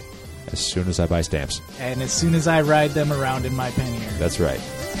 Any day. As soon as I buy stamps. And as soon as I ride them around in my pannier. That's right.